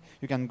something,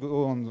 you can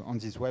go on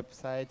this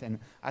website and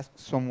ask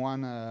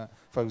someone,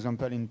 for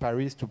example, in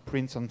Paris, to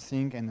print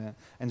something,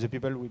 and the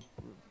people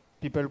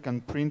can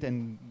print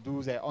and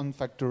do their own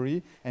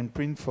factory and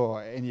print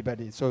for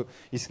anybody. So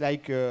it's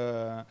like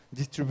a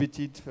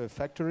distributed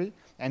factory.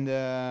 And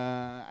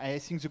I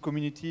think the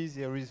community,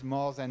 there is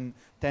more than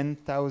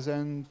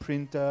 10,000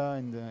 printers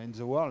in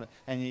the world.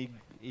 And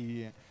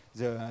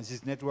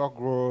this network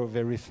grows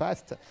very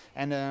fast.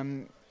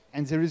 And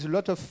there is a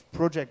lot of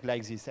projects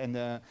like this. And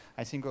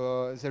I think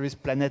there is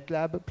Planet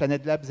Lab.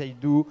 Planet Lab, they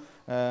do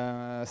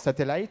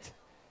satellite.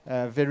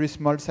 Very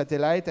small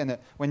satellite, and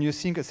when you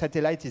think a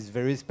satellite is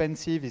very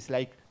expensive, it's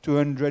like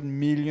 200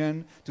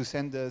 million to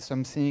send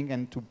something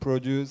and to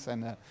produce.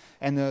 And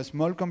a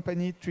small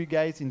company, 3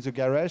 guys in the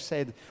garage,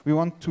 said, we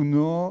want to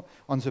know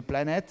on the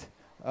planet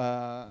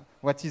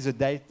what is the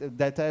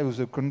data of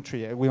the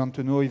country. We want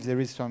to know if there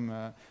is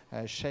some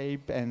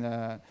shape,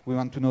 and we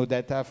want to know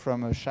data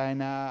from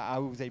China,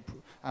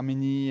 how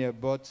many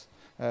boats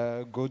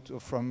go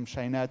from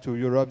China to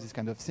Europe, these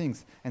kind of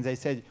things. And they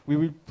said, we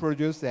will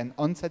produce an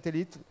on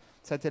satellite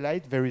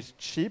very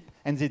cheap,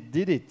 and they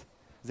did it.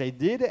 They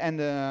did,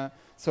 and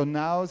so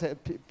now the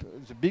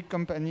big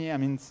company, I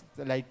mean,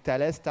 like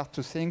Thales, start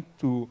to think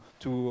to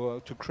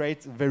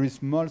create very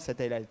small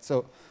satellites.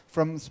 So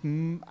from a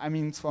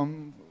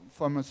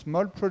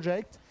small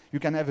project, you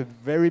can have a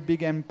very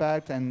big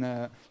impact,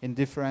 and in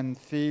different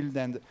fields.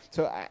 And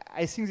so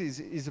I think this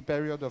is a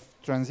period of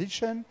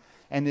transition,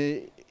 and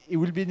it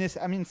will be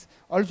I mean,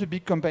 all the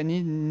big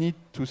companies need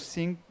to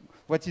think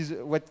what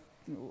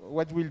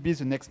will be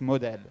the next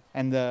model,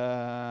 and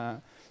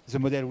the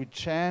model will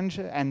change,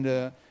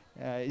 and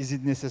is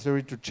it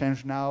necessary to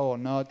change now or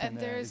not? And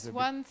there's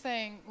one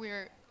thing,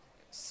 we're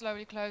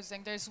slowly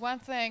closing, there's one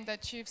thing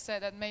that you've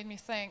said that made me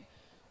think,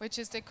 which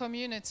is the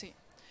community.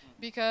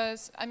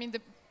 Because, I mean,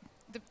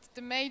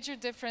 the major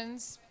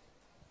difference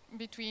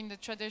between the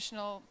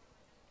traditional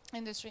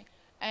industry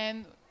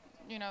and,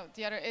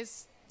 the other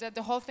is that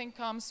the whole thing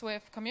comes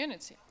with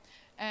community.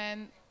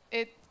 And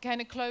it kind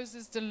of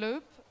closes the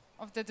loop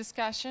of the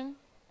discussion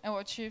and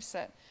what you've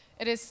said.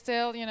 It is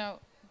still,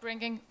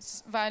 bringing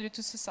value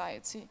to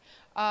society,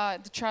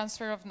 the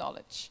transfer of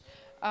knowledge,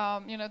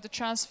 the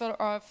transfer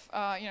of,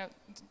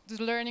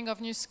 the learning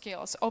of new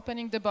skills,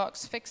 opening the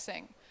box,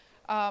 fixing.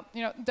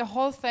 The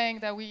whole thing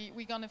that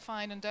we're going to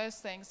find in those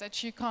things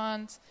that you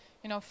can't,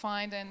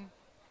 find in,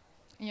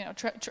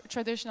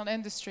 traditional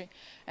industry.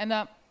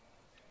 And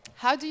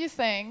how do you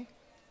think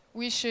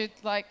we should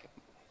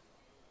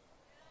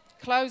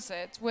close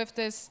it with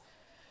this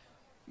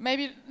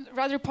maybe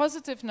rather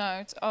positive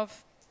note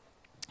of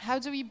how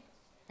do we,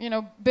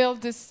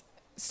 build this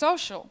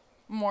social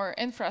more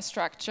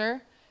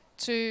infrastructure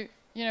to,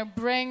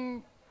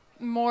 bring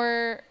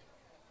more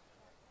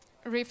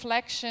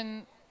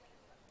reflection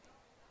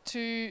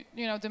to,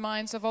 the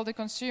minds of all the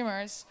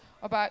consumers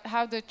about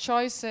how the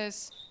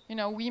choices,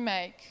 we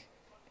make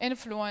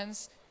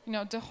influence,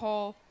 the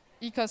whole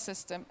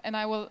ecosystem. And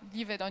I will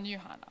leave it on you,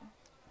 Hannah.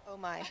 Oh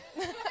my.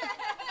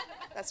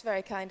 That's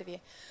very kind of you.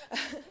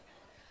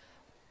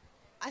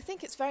 I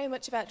think it's very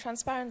much about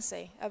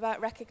transparency,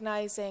 about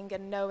recognizing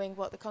and knowing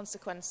what the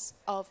consequence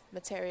of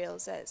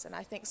materials is. And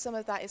I think some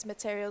of that is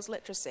materials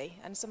literacy,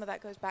 and some of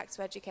that goes back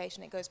to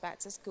education, it goes back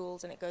to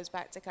schools, and it goes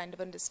back to kind of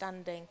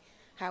understanding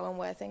how and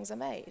where things are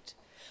made.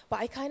 But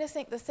I kind of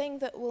think the thing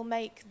that will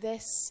make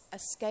this a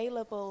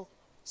scalable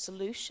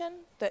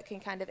solution that can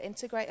kind of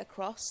integrate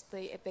across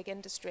the big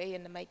industry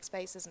and the make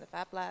spaces and the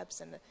fab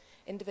labs and the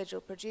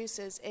individual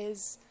producers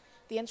is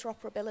the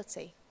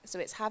interoperability. So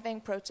it's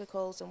having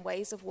protocols and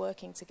ways of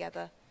working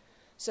together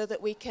so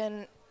that we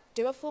can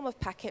do a form of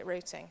packet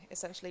routing,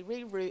 essentially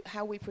reroute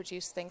how we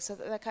produce things so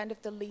that they're kind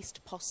of the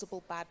least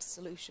possible bad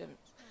solution,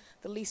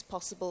 the least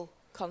possible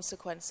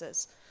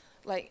consequences.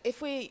 Like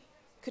if we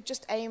could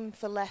just aim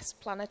for less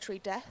planetary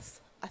death,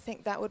 I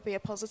think that would be a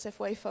positive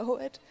way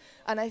forward.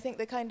 And I think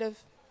the kind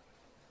of,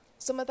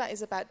 some of that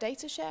is about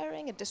data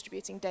sharing and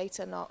distributing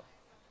data, not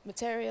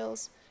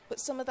materials. But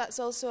some of that's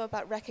also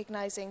about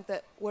recognizing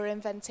that we're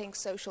inventing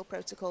social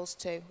protocols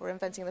too. We're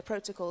inventing the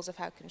protocols of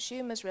how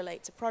consumers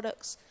relate to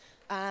products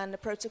and the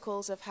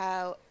protocols of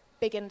how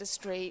big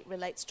industry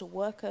relates to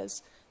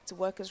workers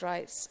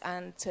rights,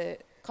 and to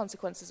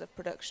consequences of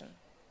production.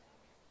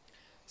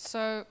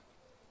 So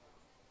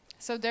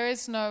there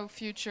is no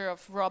future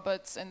of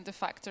robots in the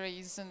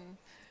factories and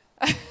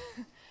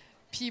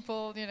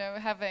people, you know,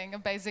 having a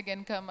basic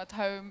income at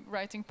home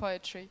writing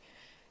poetry.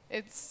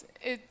 And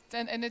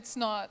it's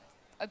not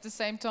at the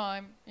same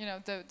time, you know,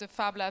 the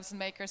fab labs and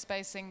maker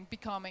spacing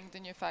becoming the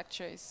new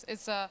factories.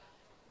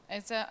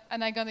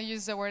 And I'm gonna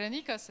use the word an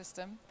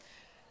ecosystem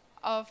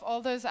of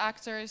all those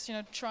actors, you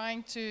know,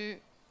 trying to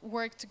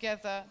work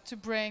together to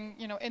bring,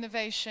 you know,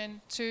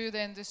 innovation to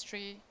the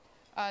industry,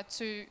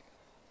 to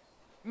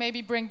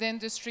maybe bring the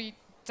industry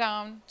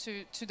down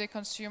to the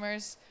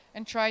consumers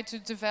and try to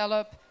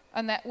develop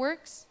a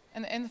networks,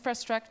 an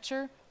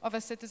infrastructure of a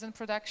citizen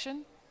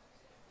production.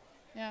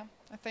 Yeah,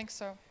 I think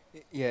so.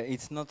 Yeah,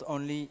 it's not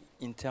only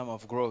in terms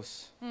of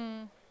growth.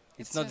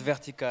 It's not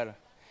vertical.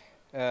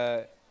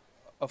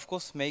 Of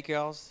course,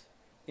 makers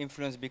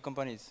influence big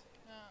companies.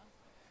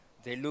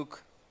 They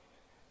look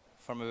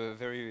from a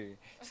very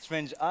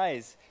strange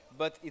eyes,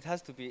 but it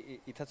has to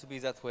be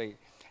that way.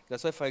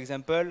 That's why, for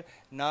example,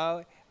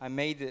 now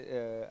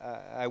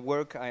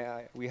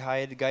we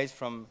hired guys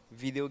from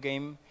video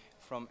game,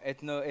 from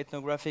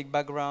ethnographic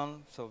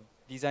background, so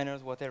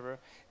designers, whatever.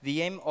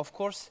 The aim, of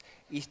course,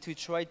 is to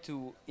try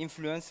to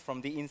influence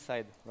from the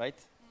inside, right?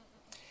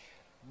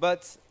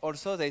 But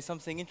also, there is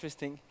something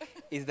interesting,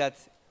 is that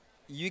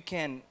you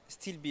can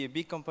still be a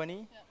big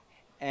company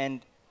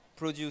and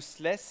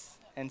produce less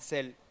and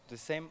sell the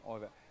same.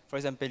 For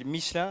example,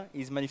 Michelin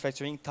is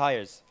manufacturing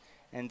tires,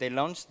 and they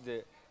launched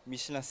the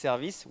Michelin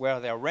service where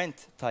they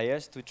rent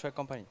tires to truck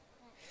company.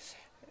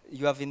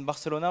 You have in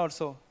Barcelona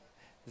also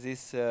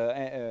this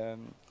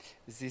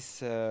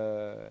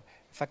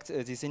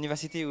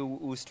university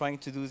who's trying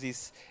to do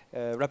this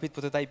rapid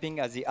prototyping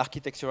at the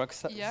architectural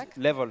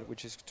level,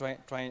 which is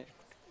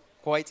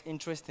quite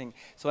interesting.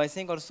 So I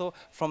think also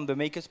from the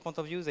maker's point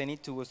of view, they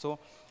need to also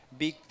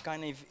be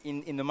kind of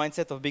in the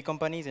mindset of big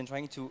companies and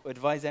trying to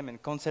advise them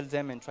and counsel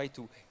them and try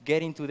to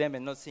get into them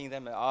and not seeing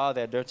them,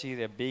 they're dirty,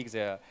 they're big,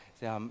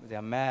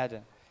 they're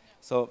mad.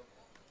 So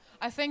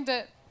I think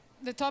that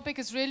the topic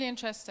is really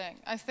interesting.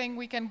 I think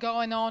we can go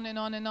on and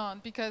on and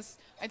on because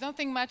I don't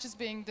think much is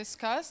being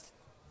discussed.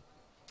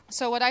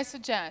 So what I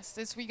suggest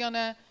is we're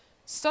gonna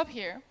stop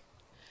here.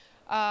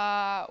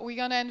 We're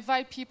gonna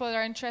invite people that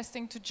are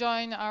interested to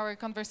join our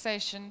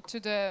conversation to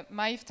the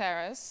Maïf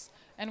Terrace,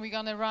 and we're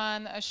gonna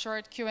run a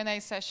short Q&A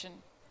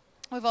session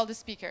with all the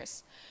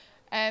speakers.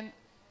 And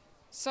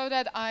so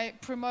that I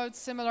promote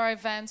similar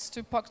events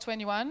to POC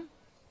 21,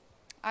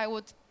 I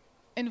would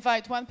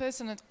invite one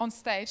person on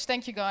stage.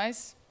 Thank you,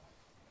 guys.